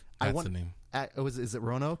 Roanoke. That's the name. Is it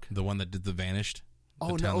Roanoke? The one that did the Vanished?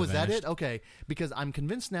 Oh, no. Is that it? Okay. Because I'm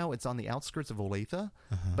convinced now it's on the outskirts of Olathe,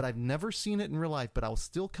 but I've never seen it in real life, but I'll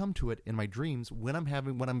still come to it in my dreams when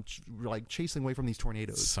I'm like chasing away from these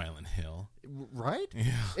tornadoes. Silent Hill. Right?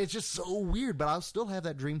 Yeah. It's just so weird, but I'll still have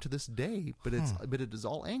that dream to this day, but it is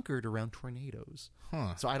all anchored around tornadoes.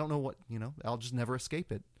 So I don't know what, I'll just never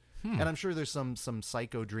escape it. And I'm sure there's some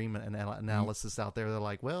psycho dream analysis out there. They're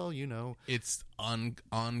like, well, it's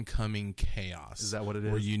oncoming chaos. Is that what it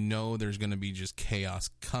is? Where there's going to be just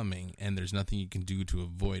chaos coming, and there's nothing you can do to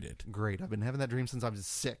avoid it. Great. I've been having that dream since I was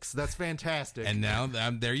 6. That's fantastic. And now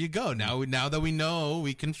there you go. Now that we know,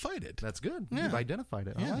 we can fight it. That's good. Yeah. You've identified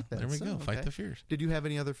it. I like that. There we go. Fight the fears. Did you have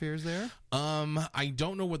any other fears there? I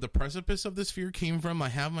don't know where the precipice of this fear came from. I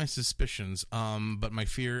have my suspicions. But my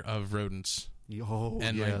fear of rodents.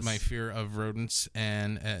 And yes. my fear of rodents,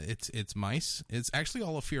 and it's mice. It's actually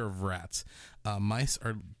all a fear of rats. Mice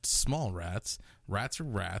are small rats. Rats are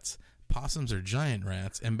rats. Possums are giant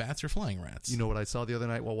rats, and bats are flying rats. You know what I saw the other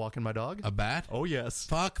night while walking my dog? A bat? Oh, yes.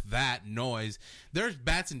 Fuck that noise. There's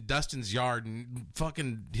bats in Dustin's yard,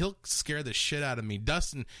 and he'll scare the shit out of me.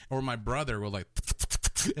 Dustin or my brother will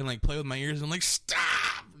and play with my ears, and I'm like, stop!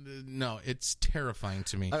 No, it's terrifying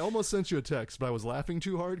to me. I almost sent you a text, but I was laughing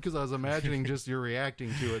too hard because I was imagining just you're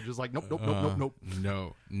reacting to it, just like nope.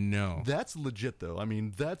 No. That's legit though. I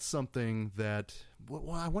mean, that's something that.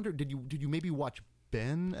 Well, I wonder, did you maybe watch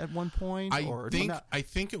Ben at one point? I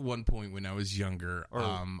think at one point when I was younger,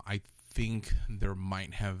 I think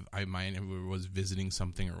I was visiting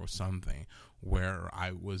something where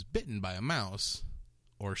I was bitten by a mouse.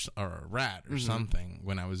 Or a rat or something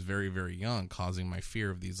when I was very, very young, causing my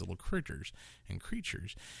fear of these little critters and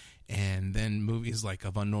creatures. And then movies like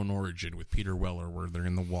Of Unknown Origin with Peter Weller, where they're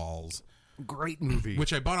in the walls. Great movie.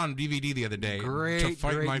 Which I bought on DVD the other day to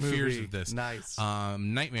fight my fears of this. Nice.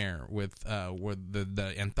 Nightmare with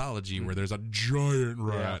the anthology where there's a giant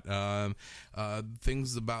rat. Yeah.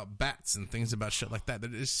 Things about bats and things about shit like that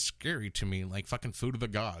is scary to me, like fucking Food of the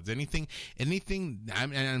Gods. Anything.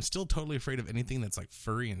 I'm still totally afraid of anything that's like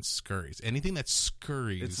furry and scurries. Anything that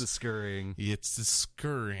scurries. It's the scurrying. It's the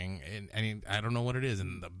scurrying, and I don't know what it is.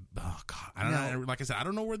 And I don't know. Like I said, I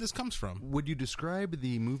don't know where this comes from. Would you describe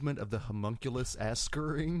the movement of the homunculus as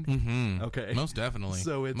scurrying? Mm-hmm. Okay, most definitely.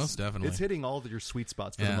 So it's hitting all of your sweet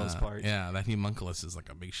spots for the most part. Yeah, that homunculus is like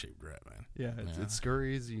a big shaped rat, man. Yeah, it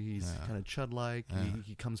scurries. He's kind of chud-like. Yeah.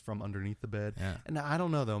 He comes from underneath the bed. Yeah. And I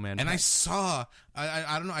don't know though, man. And I saw.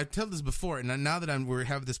 I don't know. I told this before, and now that we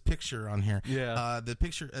have this picture on here. Yeah. The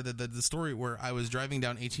picture, the story where I was driving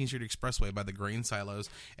down 18th Street Expressway by the grain silos,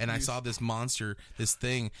 and I saw this monster, this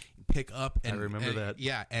thing, pick up. And, I remember that.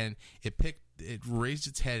 Yeah, and it raised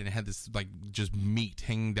its head and it had this like just meat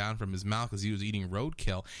hanging down from his mouth because he was eating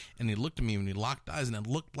roadkill, and he looked at me and he locked eyes, and it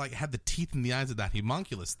looked like it had the teeth in the eyes of that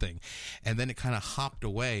homunculus thing, and then it kind of hopped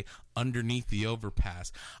away underneath the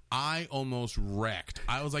overpass. I almost wrecked.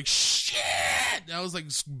 I was like, shit! I was like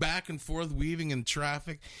back and forth weaving in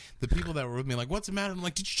traffic. The people that were with me like, what's the matter? I'm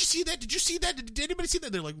like, did you see that? Did you see that? Did anybody see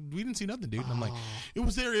that? They're like, we didn't see nothing, dude. And I'm like, it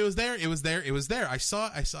was there. I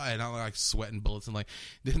saw it. And I'm like sweating bullets and like,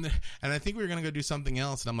 and I think we were going to go do something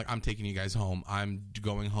else. And I'm like, I'm taking you guys home. I'm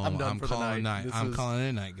going home. I'm done for the night. I'm calling it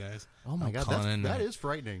a night, guys. Oh my God. That is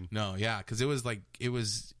frightening. No, yeah. Because it was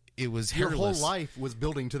hairless. Your whole life was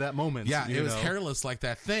building to that moment. Yeah, it was hairless like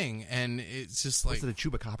that thing, and it's just like... Was it a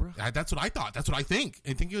chupacabra? That's what I thought. That's what I think.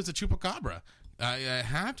 I think it was a chupacabra. I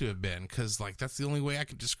had to have been, because like that's the only way I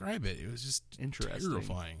could describe it. It was just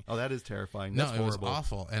terrifying. Oh, that is terrifying. That's horrible. It was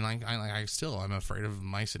awful, and I'm afraid of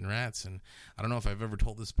mice and rats. And I don't know if I've ever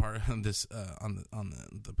told this part on this on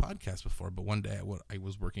the podcast before, but one day I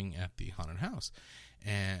was working at the haunted house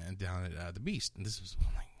and down at the Beast, and this was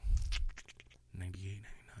like 98.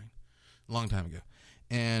 Long time ago,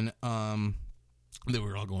 and they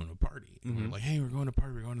were all going to a party, and we were like, hey, we're going to a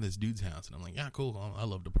party, we're going to this dude's house, and I'm like, yeah, cool, I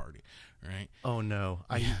love to party, right? Oh no,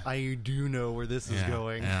 I do know where this is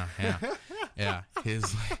going. Yeah.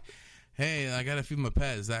 His like, hey, I got to feed my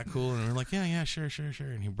pet, is that cool? And we're like, yeah, sure.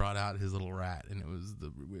 And he brought out his little rat, and it was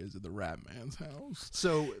the Rat Man's house.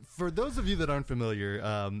 So for those of you that aren't familiar,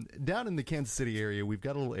 down in the Kansas City area, we've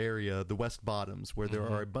got a little area, the West Bottoms, where there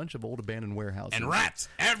are a bunch of old abandoned warehouses. And rats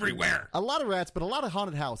everywhere. A lot of rats, but a lot of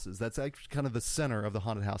haunted houses. That's actually kind of the center of the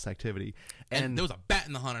haunted house activity. And there was a bat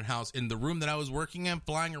in the haunted house in the room that I was working in,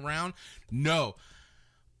 flying around. No.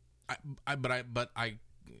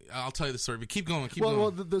 I'll tell you the story, but keep going.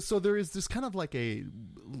 Well, so there is this kind of like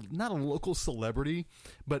not a local celebrity,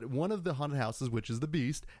 but one of the haunted houses, which is the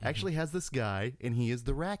Beast, actually has this guy, and he is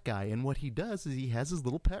the rat guy. And what he does is he has his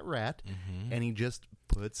little pet rat, and he just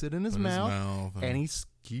puts it in his mouth, and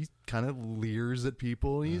he kind of leers at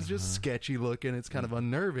people. He's just sketchy looking. It's kind of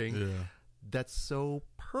unnerving. Yeah. That's so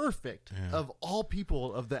perfect. Of all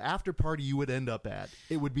people, of the after party you would end up at,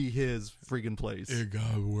 it would be his friggin' place. It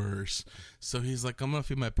got worse. So he's like, I'm going to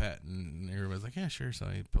feed my pet. And everybody's like, yeah, sure. So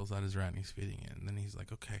he pulls out his rat and he's feeding it. And then he's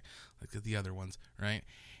like, okay, look at the other ones, right?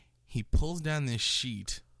 He pulls down this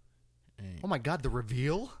sheet. Oh my God, the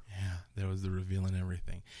reveal? Yeah, there was the reveal and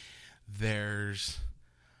everything. There's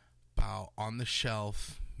about on the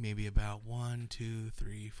shelf, maybe about 1, 2,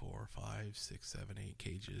 3, 4, 5, 6, 7, 8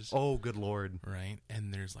 cages. Oh, good Lord. Right?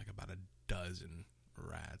 And there's like about a dozen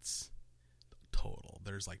rats total.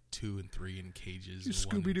 There's like 2 and 3 in cages. You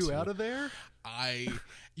Scooby-Doo out of there?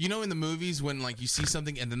 You know, in the movies when like you see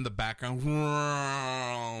something and then the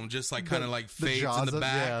background just like kind of like fades in the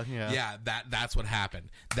back. Yeah, that's what happened.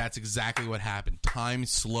 That's exactly what happened. Time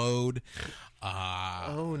slowed.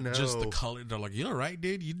 Oh no! Just the color. They're like, "You all right,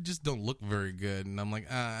 dude? You just don't look very good." And I'm like,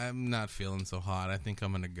 "I'm not feeling so hot. I think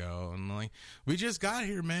I'm gonna go." And I'm like, "We just got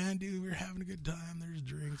here, man, dude. We're having a good time. There's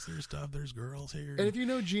drinks, there's stuff, there's girls here." And if you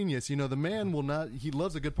know Genius, you know the man will not. He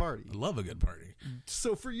loves a good party. I love a good party.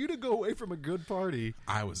 So for you to go away from a good party,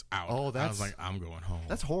 I was out. Oh, I was like, "I'm going home."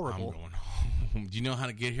 That's horrible. I'm going home. Do you know how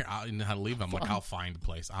to get here? You know how to leave? I'm like, I'll find a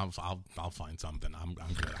place. I'll find something. I'm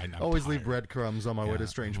good. I'm always tired. Leave breadcrumbs on my way to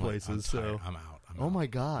strange places. So I'm out. Oh my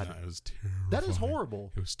God. Yeah, it was terrifying. That is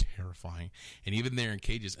horrible. It was terrifying. And even there in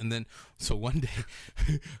cages. And then, so one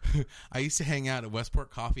day, I used to hang out at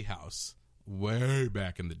Westport Coffee House way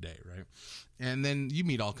back in the day, right? And then you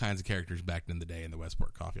meet all kinds of characters back in the day in the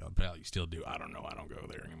Westport Coffee House. Probably you still do. I don't know. I don't go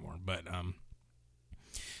there anymore. But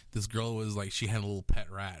this girl was like, she had a little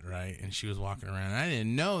pet rat, right? And she was walking around. And I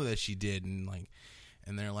didn't know that she did. And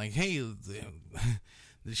they're like, hey,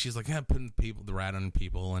 she's like, yeah, putting the rat on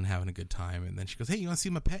people and having a good time. And then she goes, hey, you want to see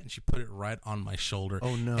my pet? And she put it right on my shoulder.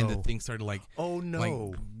 Oh, no. And the thing started like, oh, no. Like,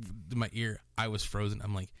 my ear, I was frozen.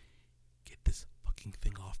 I'm like, get this fucking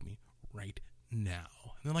thing off me right now.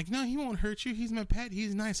 And they're like, no, he won't hurt you. He's my pet.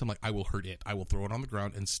 He's nice. I'm like, I will hurt it. I will throw it on the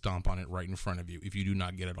ground and stomp on it right in front of you if you do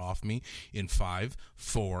not get it off me in 5,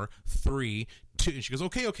 4, 3, 2. And she goes,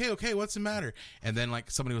 okay. What's the matter? And then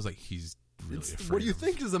like somebody was like, he's really afraid. What do you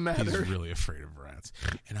think is the matter? He's really afraid of rats.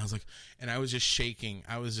 And I was like, and I was just shaking.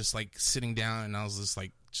 I was just like sitting down and I was just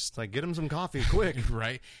like, get him some coffee quick.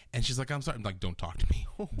 Right? And she's like, I'm sorry. I'm like, don't talk to me.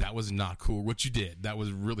 That was not cool. What you did, that was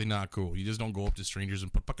really not cool. You just don't go up to strangers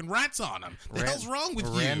and put fucking rats on them. What the hell's wrong with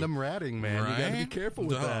you? Random ratting, man. Right? You gotta be careful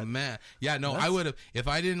with that. Oh, man. Yeah, no, I would have, if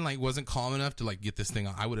I didn't wasn't calm enough to get this thing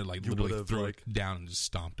on, I would have literally threw it down and just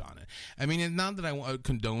stomped on it. I mean, it's not that I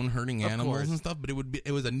condone hurting animals and stuff, but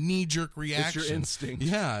it was a knee-jerk reaction. It's your instinct.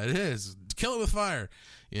 Yeah, it is. Kill it with fire.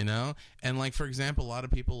 You know, and for example, a lot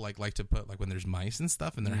of people like to put when there's mice and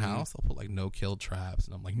stuff in their house, they'll put no-kill traps,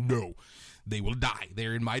 and I'm like, no, they will die.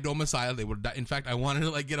 They're in my domicile. They will die. In fact, I wanted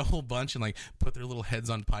to get a whole bunch and put their little heads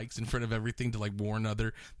on pikes in front of everything to warn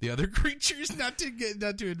the other creatures not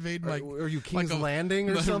to invade. Are you King's Landing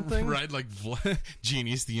or something? Right,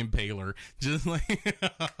 Genius the Impaler. Just for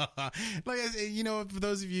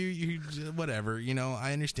those of you who whatever,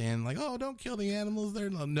 I understand. Oh, don't kill the animals. They're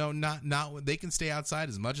not. They can stay outside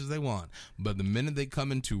as much as they want, but the minute they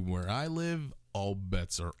come into where I live, all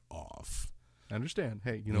bets are off. I understand.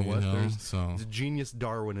 Hey, you know what? There's genius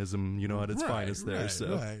Darwinism, at its finest there.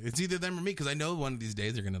 Right. It's either them or me, because I know one of these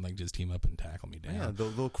days they're going to just team up and tackle me down. Yeah,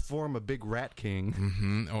 they'll form a big rat king.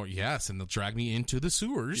 Mm-hmm. Oh, yes, and they'll drag me into the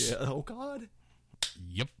sewers. Yeah. Oh, God.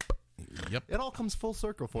 Yep. It all comes full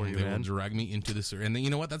circle for you, they man. Will drag me into the sewer. And then, you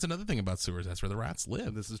know what? That's another thing about sewers. That's where the rats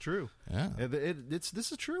live. This is true. Yeah. This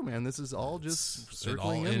is true, man. This is all just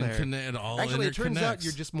circling in there. Actually, it turns out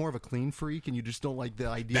you're just more of a clean freak and you just don't like the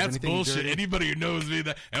idea of anything bullshit. dirty. Anybody who knows me,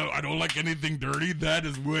 that I don't like anything dirty, that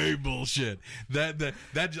is way bullshit. That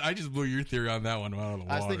I just blew your theory on that one.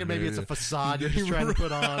 I was thinking maybe it's a facade you're just trying to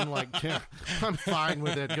put on. I'm fine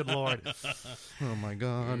with it. Good Lord. Oh, my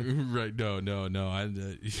God. Right. No. No.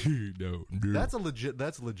 That's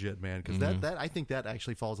legit, man. Because that I think that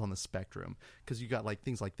actually falls on the spectrum. Because you got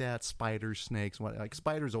things like that, spiders, snakes.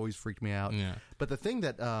 Spiders always freaked me out. Yeah. But the thing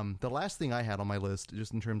that the last thing I had on my list,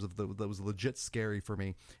 just in terms of that was legit scary for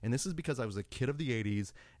me, and this is because I was a kid of the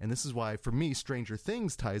 '80s, and this is why for me Stranger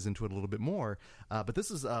Things ties into it a little bit more. But this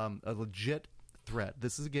is a legit threat.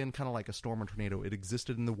 This is again kind of like a storm or tornado. It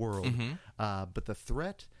existed in the world, but the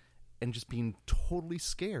threat and just being totally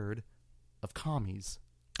scared of commies.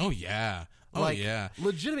 Oh yeah. Oh like, yeah.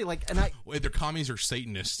 Legitimately, like, and I Either commies or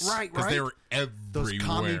Satanists, Right, Because right. they were those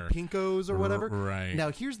commie everywhere. pinkos or whatever. Right.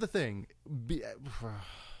 Now, here's the thing.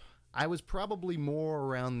 I was probably more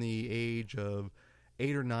around the age of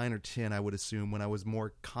 8 or 9 or 10, I would assume, when I was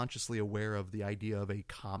more consciously aware of the idea of a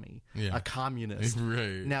commie, Yeah. a communist.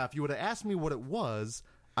 Right. Now, if you would have asked me what it was,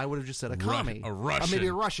 I would have just said a commie. A Russian. Or maybe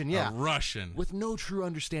a Russian, yeah. A Russian. With no true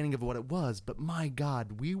understanding of what it was. But my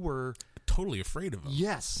God, we were... Totally afraid of them.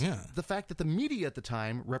 Yes. Yeah. The fact that the media at the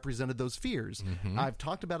time represented those fears. I've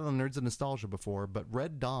talked about it on Nerds of Nostalgia before, but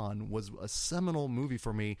Red Dawn was a seminal movie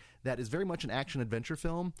for me that is very much an action-adventure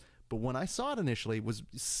film. But when I saw it initially, it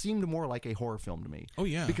seemed more like a horror film to me. Oh,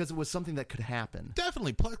 yeah. Because it was something that could happen.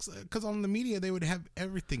 Definitely. Plus, because on the media, they would have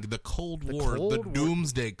everything. The Cold War, Cold the War.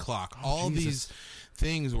 Doomsday Clock, all Jesus. these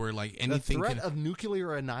things where, like, The anything threat can... of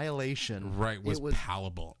nuclear annihilation. Right, was it was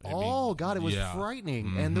palatable. I Oh, mean, God, it was yeah.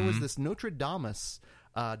 frightening. And there was this Notre Dame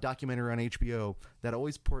documentary on HBO that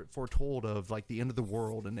always foretold of like the end of the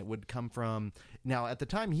world, and it would come from. Now, at the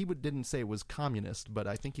time, he didn't say it was communist, but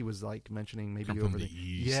I think he was like mentioning maybe Come over from the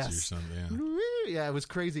east or something. Yeah. Yeah, it was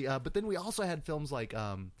crazy. But then we also had films like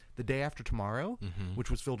The Day After Tomorrow,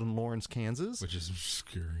 which was filmed in Lawrence, Kansas, Which is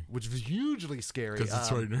scary. which was hugely scary. Because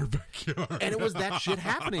it's right in our backyard. And it was that shit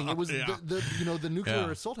happening. It was Yeah. the nuclear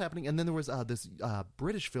Yeah. assault happening, and then there was this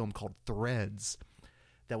British film called Threads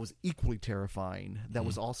that was equally terrifying. That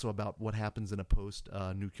was also about what happens in a post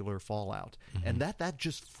nuclear fallout, and that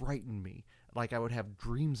just frightened me. Like I would have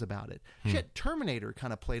dreams about it. Shit, Terminator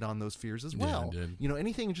kind of played on those fears as well. it did. You know,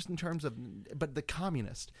 anything just in terms of, but the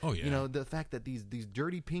communist. Oh, yeah. You know, the fact that these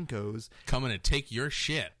dirty pinkos. Coming to take your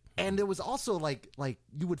shit. And it was also like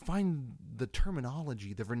you would find the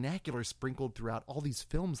terminology, the vernacular sprinkled throughout all these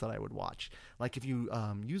films that I would watch. Like if you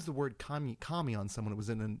use the word commie on someone, it was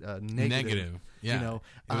in a negative. Yeah. You know,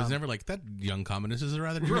 it was never like, that young communist is a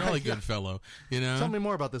rather jolly Right, yeah. good fellow. You know? tell me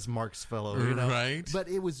more about this Marx fellow. You know? Right. But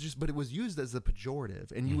it was used as a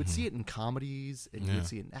pejorative, and you would see it in comedies, and you would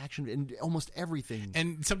see it in action, and almost everything.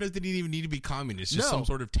 And sometimes they didn't even need to be communist. Just No. some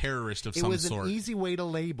sort of terrorist of It some was sort. an easy way to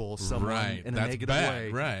label someone Right. in a That's negative bad.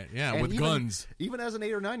 way. Right. Yeah. And with even, guns. Even as an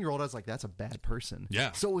 8 or 9 year old, I was like, "That's a bad person."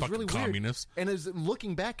 Yeah, So it was fucking really weird. communist. And as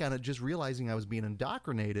looking back on it, just realizing I was being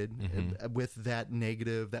indoctrinated with that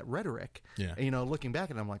negative, that rhetoric. Yeah. You know, looking back,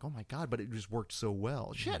 and I'm like, "Oh my God!" But it just worked so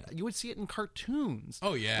well. Shit, you would see it in cartoons.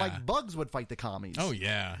 Oh, yeah. Like Bugs would fight the commies. Oh,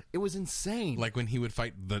 yeah. It was insane. Like when he would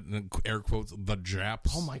fight the air quotes, the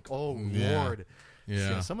Japs. Oh Lord.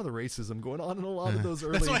 Yeah. Some of the racism going on in a lot of those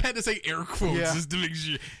early. That's why I had to say air quotes. Yeah. Just to make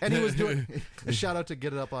sure. And he was doing a shout out to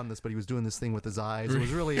Get It Up on this, but he was doing this thing with his eyes. It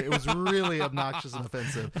was really obnoxious and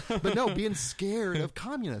offensive. But no, being scared of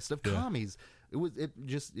communists, of commies. It was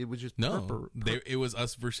just No, it was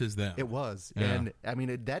us versus them. it was. Yeah. And I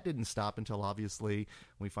mean that didn't stop until obviously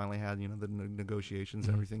we finally had, the negotiations,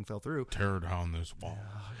 everything fell through. Tear down this wall.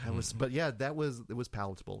 That was, but yeah, it was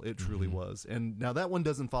palatable. It truly was. And now that one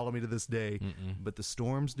doesn't follow me to this day, but the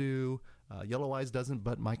Storms do. Yellow Eyes doesn't,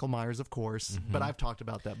 but Michael Myers, of course. But I've talked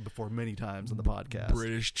about that before many times on the podcast.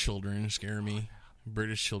 British children scare me.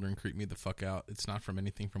 British children creep me the fuck out. It's not from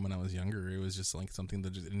anything from when I was younger. It was just like something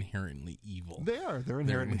that's just inherently evil. They're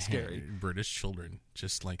inherently scary. British children,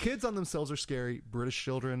 just like Kids on themselves are scary. British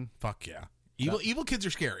children, fuck yeah. Evil kids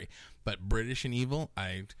are scary, but British and evil,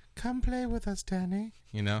 I come play with us, Danny.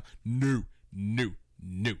 No.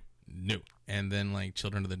 And then like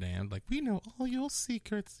Children of the Damned, like we know all your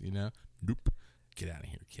secrets. Nope. Get out of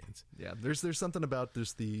here, kids. yeah. There's something about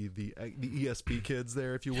this the ESP kids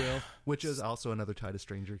there, if you will, which is also another tie to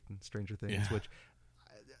Stranger Things, Yeah. which.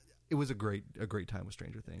 It was a great time with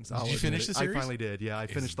Stranger Things. Did you finish the series? I finally did. Yeah, I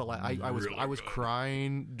finished the. I was really good.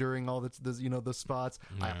 crying during all the spots.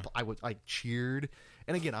 Yeah. I cheered,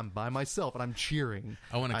 and again I'm by myself and I'm cheering.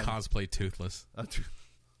 I want to cosplay Toothless.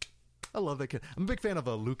 I love that kid. I'm a big fan of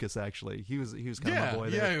Lucas. Actually, he was kind of my boy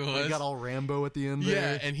there. Yeah, he was. He got all Rambo at the end. Yeah,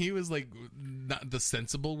 there. and he was like not the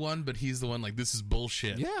sensible one, but he's the one like this is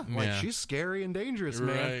bullshit. Yeah, like she's scary and dangerous,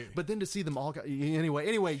 man. Right. But then to see them all,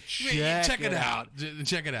 anyway, Check it out.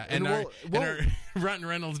 Check it out. And our Rotten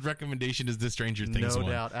Reynolds recommendation is the Stranger Things no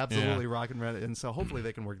one. doubt, absolutely, Yeah. Rock and Reddit, and so hopefully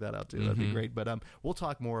they can work that out too. That'd be great. But we'll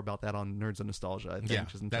talk more about that on Nerds and Nostalgia. I think. Yeah,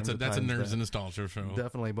 just in that's terms a of times Nerds that- and Nostalgia show.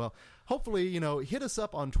 Definitely. Well, hopefully, hit us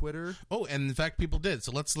up on Twitter. Oh, and in fact, people did.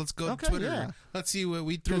 So let's go Okay, to Twitter. yeah. Let's see what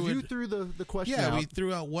we Because threw. you threw the question Yeah, out. we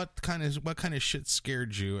threw out what kind of shit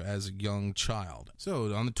scared you as a young child.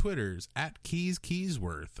 So on the Twitters at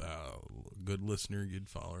Keysworth, good listener, good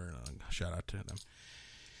follower. Shout out to them.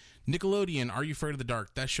 Nickelodeon, Are You Afraid of the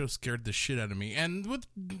Dark? That show scared the shit out of me, and with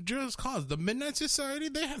just cause. The Midnight Society,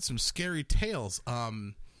 they had some scary tales.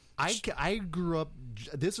 I grew up.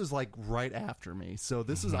 This was like right after me, so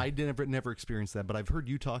this is I never experienced that, but I've heard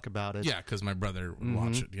you talk about it. Yeah, because my brother would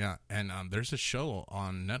watch it. Yeah, and there's a show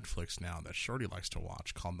on Netflix now that Shorty likes to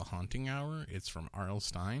watch called The Haunting Hour. It's from R.L.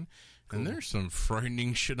 Stein, and there's some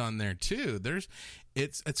frightening shit on there too.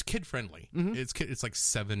 It's kid friendly. It's like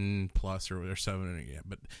 7+ or 7. Yeah,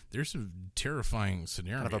 but there's some terrifying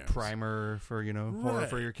scenarios. Kind of a primer for horror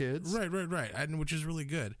for your kids. Right, and which is really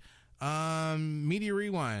good. Media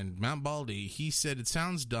Rewind, Mount Baldy, he said, it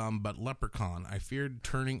sounds dumb, but Leprechaun. I feared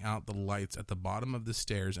turning out the lights at the bottom of the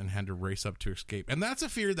stairs and had to race up to escape. And that's a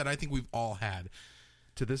fear that I think we've all had.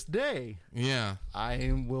 To this day, yeah,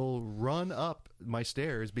 I will run up my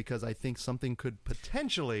stairs because I think something could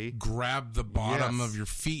potentially grab the bottom of your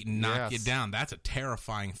feet and knock you down. That's a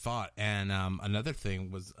terrifying thought. And another thing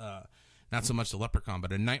was not so much the Leprechaun,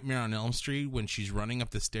 but A Nightmare on Elm Street when she's running up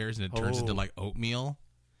the stairs and it turns into like oatmeal.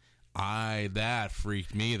 That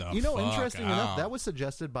freaked me the fuck interesting out. enough, that was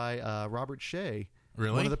suggested by Robert Shea,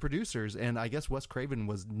 really? One of the producers, and I guess Wes Craven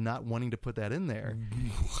was not wanting to put that in there.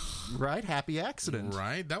 Right? Happy accident.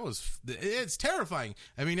 Right? It's terrifying.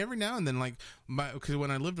 I mean, every now and then, like, because when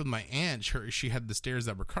I lived with my aunt, she had the stairs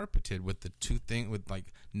that were carpeted with the with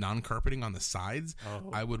like non-carpeting on the sides.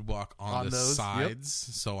 I would walk on the those, sides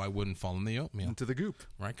so I wouldn't fall in the oatmeal. Into the goop.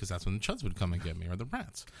 Right? Because that's when the chuds would come and get me, or the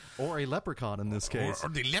rats. Or a leprechaun in this case. Or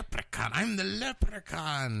the leprechaun. I'm the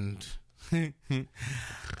leprechaun.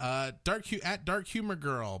 Dark Humor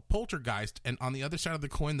Girl, Poltergeist, and on the other side of the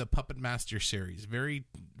coin, the Puppet Master series. Very,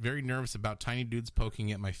 very nervous about tiny dudes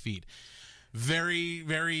poking at my feet. Very,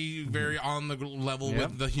 very, very on the level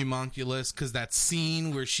with the homunculus, because that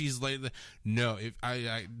scene where she's like, no, if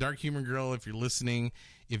I Dark Humor Girl, if you're listening,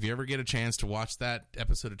 if you ever get a chance to watch that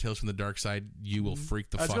episode of Tales from the Dark Side, you will freak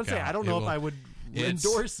the fuck out. I was going to say, I don't know if I would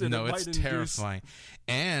endorse it. No, it's terrifying.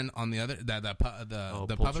 And on the other,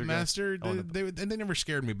 the Puppet Master, they never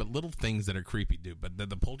scared me, but little things that are creepy do. But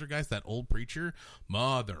the Poltergeist, that old preacher,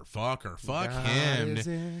 motherfucker, fuck God him. Is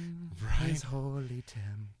in his holy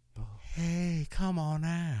temple. Hey, come on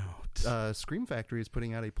out. Scream Factory is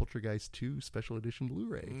putting out a Poltergeist 2 special edition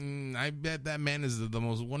Blu-ray. I bet that man is the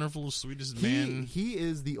most wonderful, sweetest man. He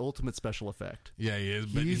is the ultimate special effect. Yeah, he is,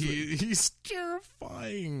 but he's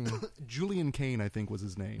terrifying. Julian Kane, I think, was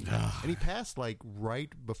his name. And he passed like right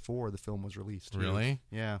before the film was released. Really?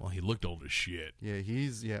 Yeah. Well, he looked old as shit.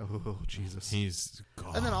 Yeah, oh, Jesus. He's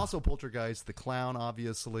gone. And then also Poltergeist, the clown,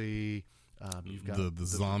 obviously. You've got the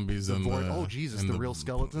zombies and the real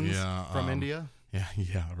skeletons from India.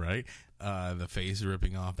 Yeah, right. The face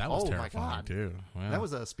ripping off. That was terrifying too. Wow. That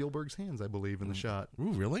was Spielberg's hands, I believe, in the shot.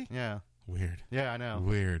 Ooh, really? Yeah. Weird. Yeah, I know.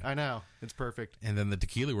 Weird. I know. It's perfect. And then the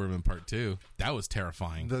Tequila Worm in part 2. That was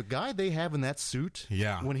terrifying. The guy they have in that suit.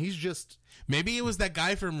 Yeah. When he's just. Maybe it was that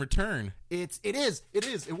guy from Return. It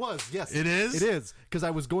was, yes. It is? It is. Because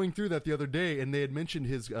I was going through that the other day, and they had mentioned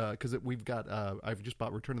his, because we've got, I've just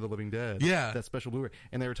bought Return of the Living Dead. Yeah. That special Blu-ray.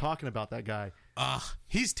 And they were talking about that guy.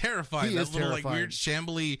 He's terrifying. He that is little terrifying. Like weird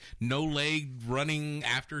shambly, no leg running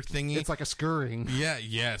after thingy. It's like a scurrying. Yeah,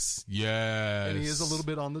 yes. And he is a little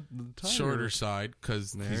bit on the shorter side,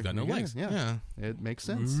 because he's got no legs. Yeah. It makes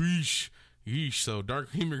sense. Yeesh. So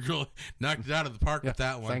Dark Humor Girl knocked it out of the park with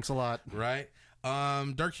that one. Thanks a lot. Right?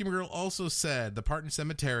 Dark Humor Girl also said the part in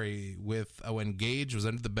Cemetery with when Gage was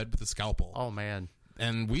under the bed with a scalpel. Oh, man.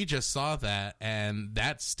 And we just saw that, and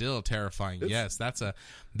that's still terrifying. Yes, that's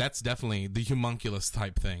definitely the homunculus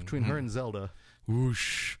type thing. Between her and Zelda.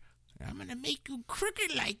 Whoosh. I'm going to make you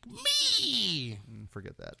crooked like me.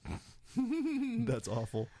 Forget that. That's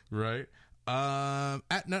awful. Right?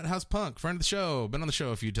 At Nuthouse Punk, friend of the show, been on the show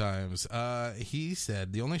a few times. He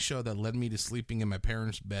said the only show that led me to sleeping in my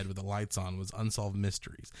parents' bed with the lights on was Unsolved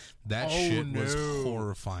Mysteries. That shit was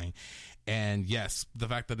horrifying. And yes, the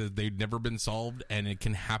fact that they've never been solved and it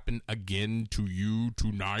can happen again to you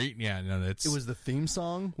tonight. Yeah, no, it was the theme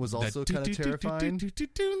song was also kind of terrifying.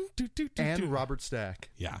 And Robert Stack.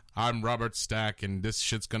 Yeah, I'm Robert Stack, and this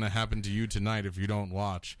shit's gonna happen to you tonight if you don't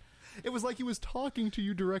watch. It was like he was talking to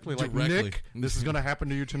you directly. Like, Nick, this is going to happen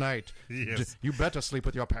to you tonight. Yes. You better sleep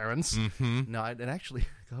with your parents. Mm-hmm. No, and actually,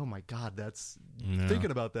 oh my God,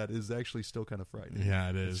 thinking about that is actually still kind of frightening. Yeah,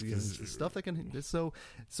 it is. It's stuff that can, so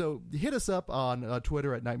hit us up on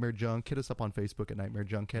Twitter at Nightmare Junk, hit us up on Facebook at Nightmare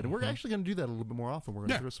Junkhead, and we're actually going to do that a little bit more often. We're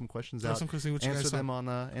going to throw some questions out, answer them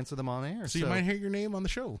on air. So you might hear your name on the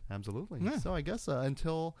show. Absolutely. Yeah. So I guess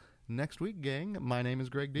until next week, gang, my name is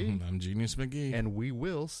Greg D. I'm Genius McGee. And we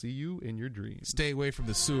will see you in your dreams. Stay away from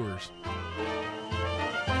the sewers.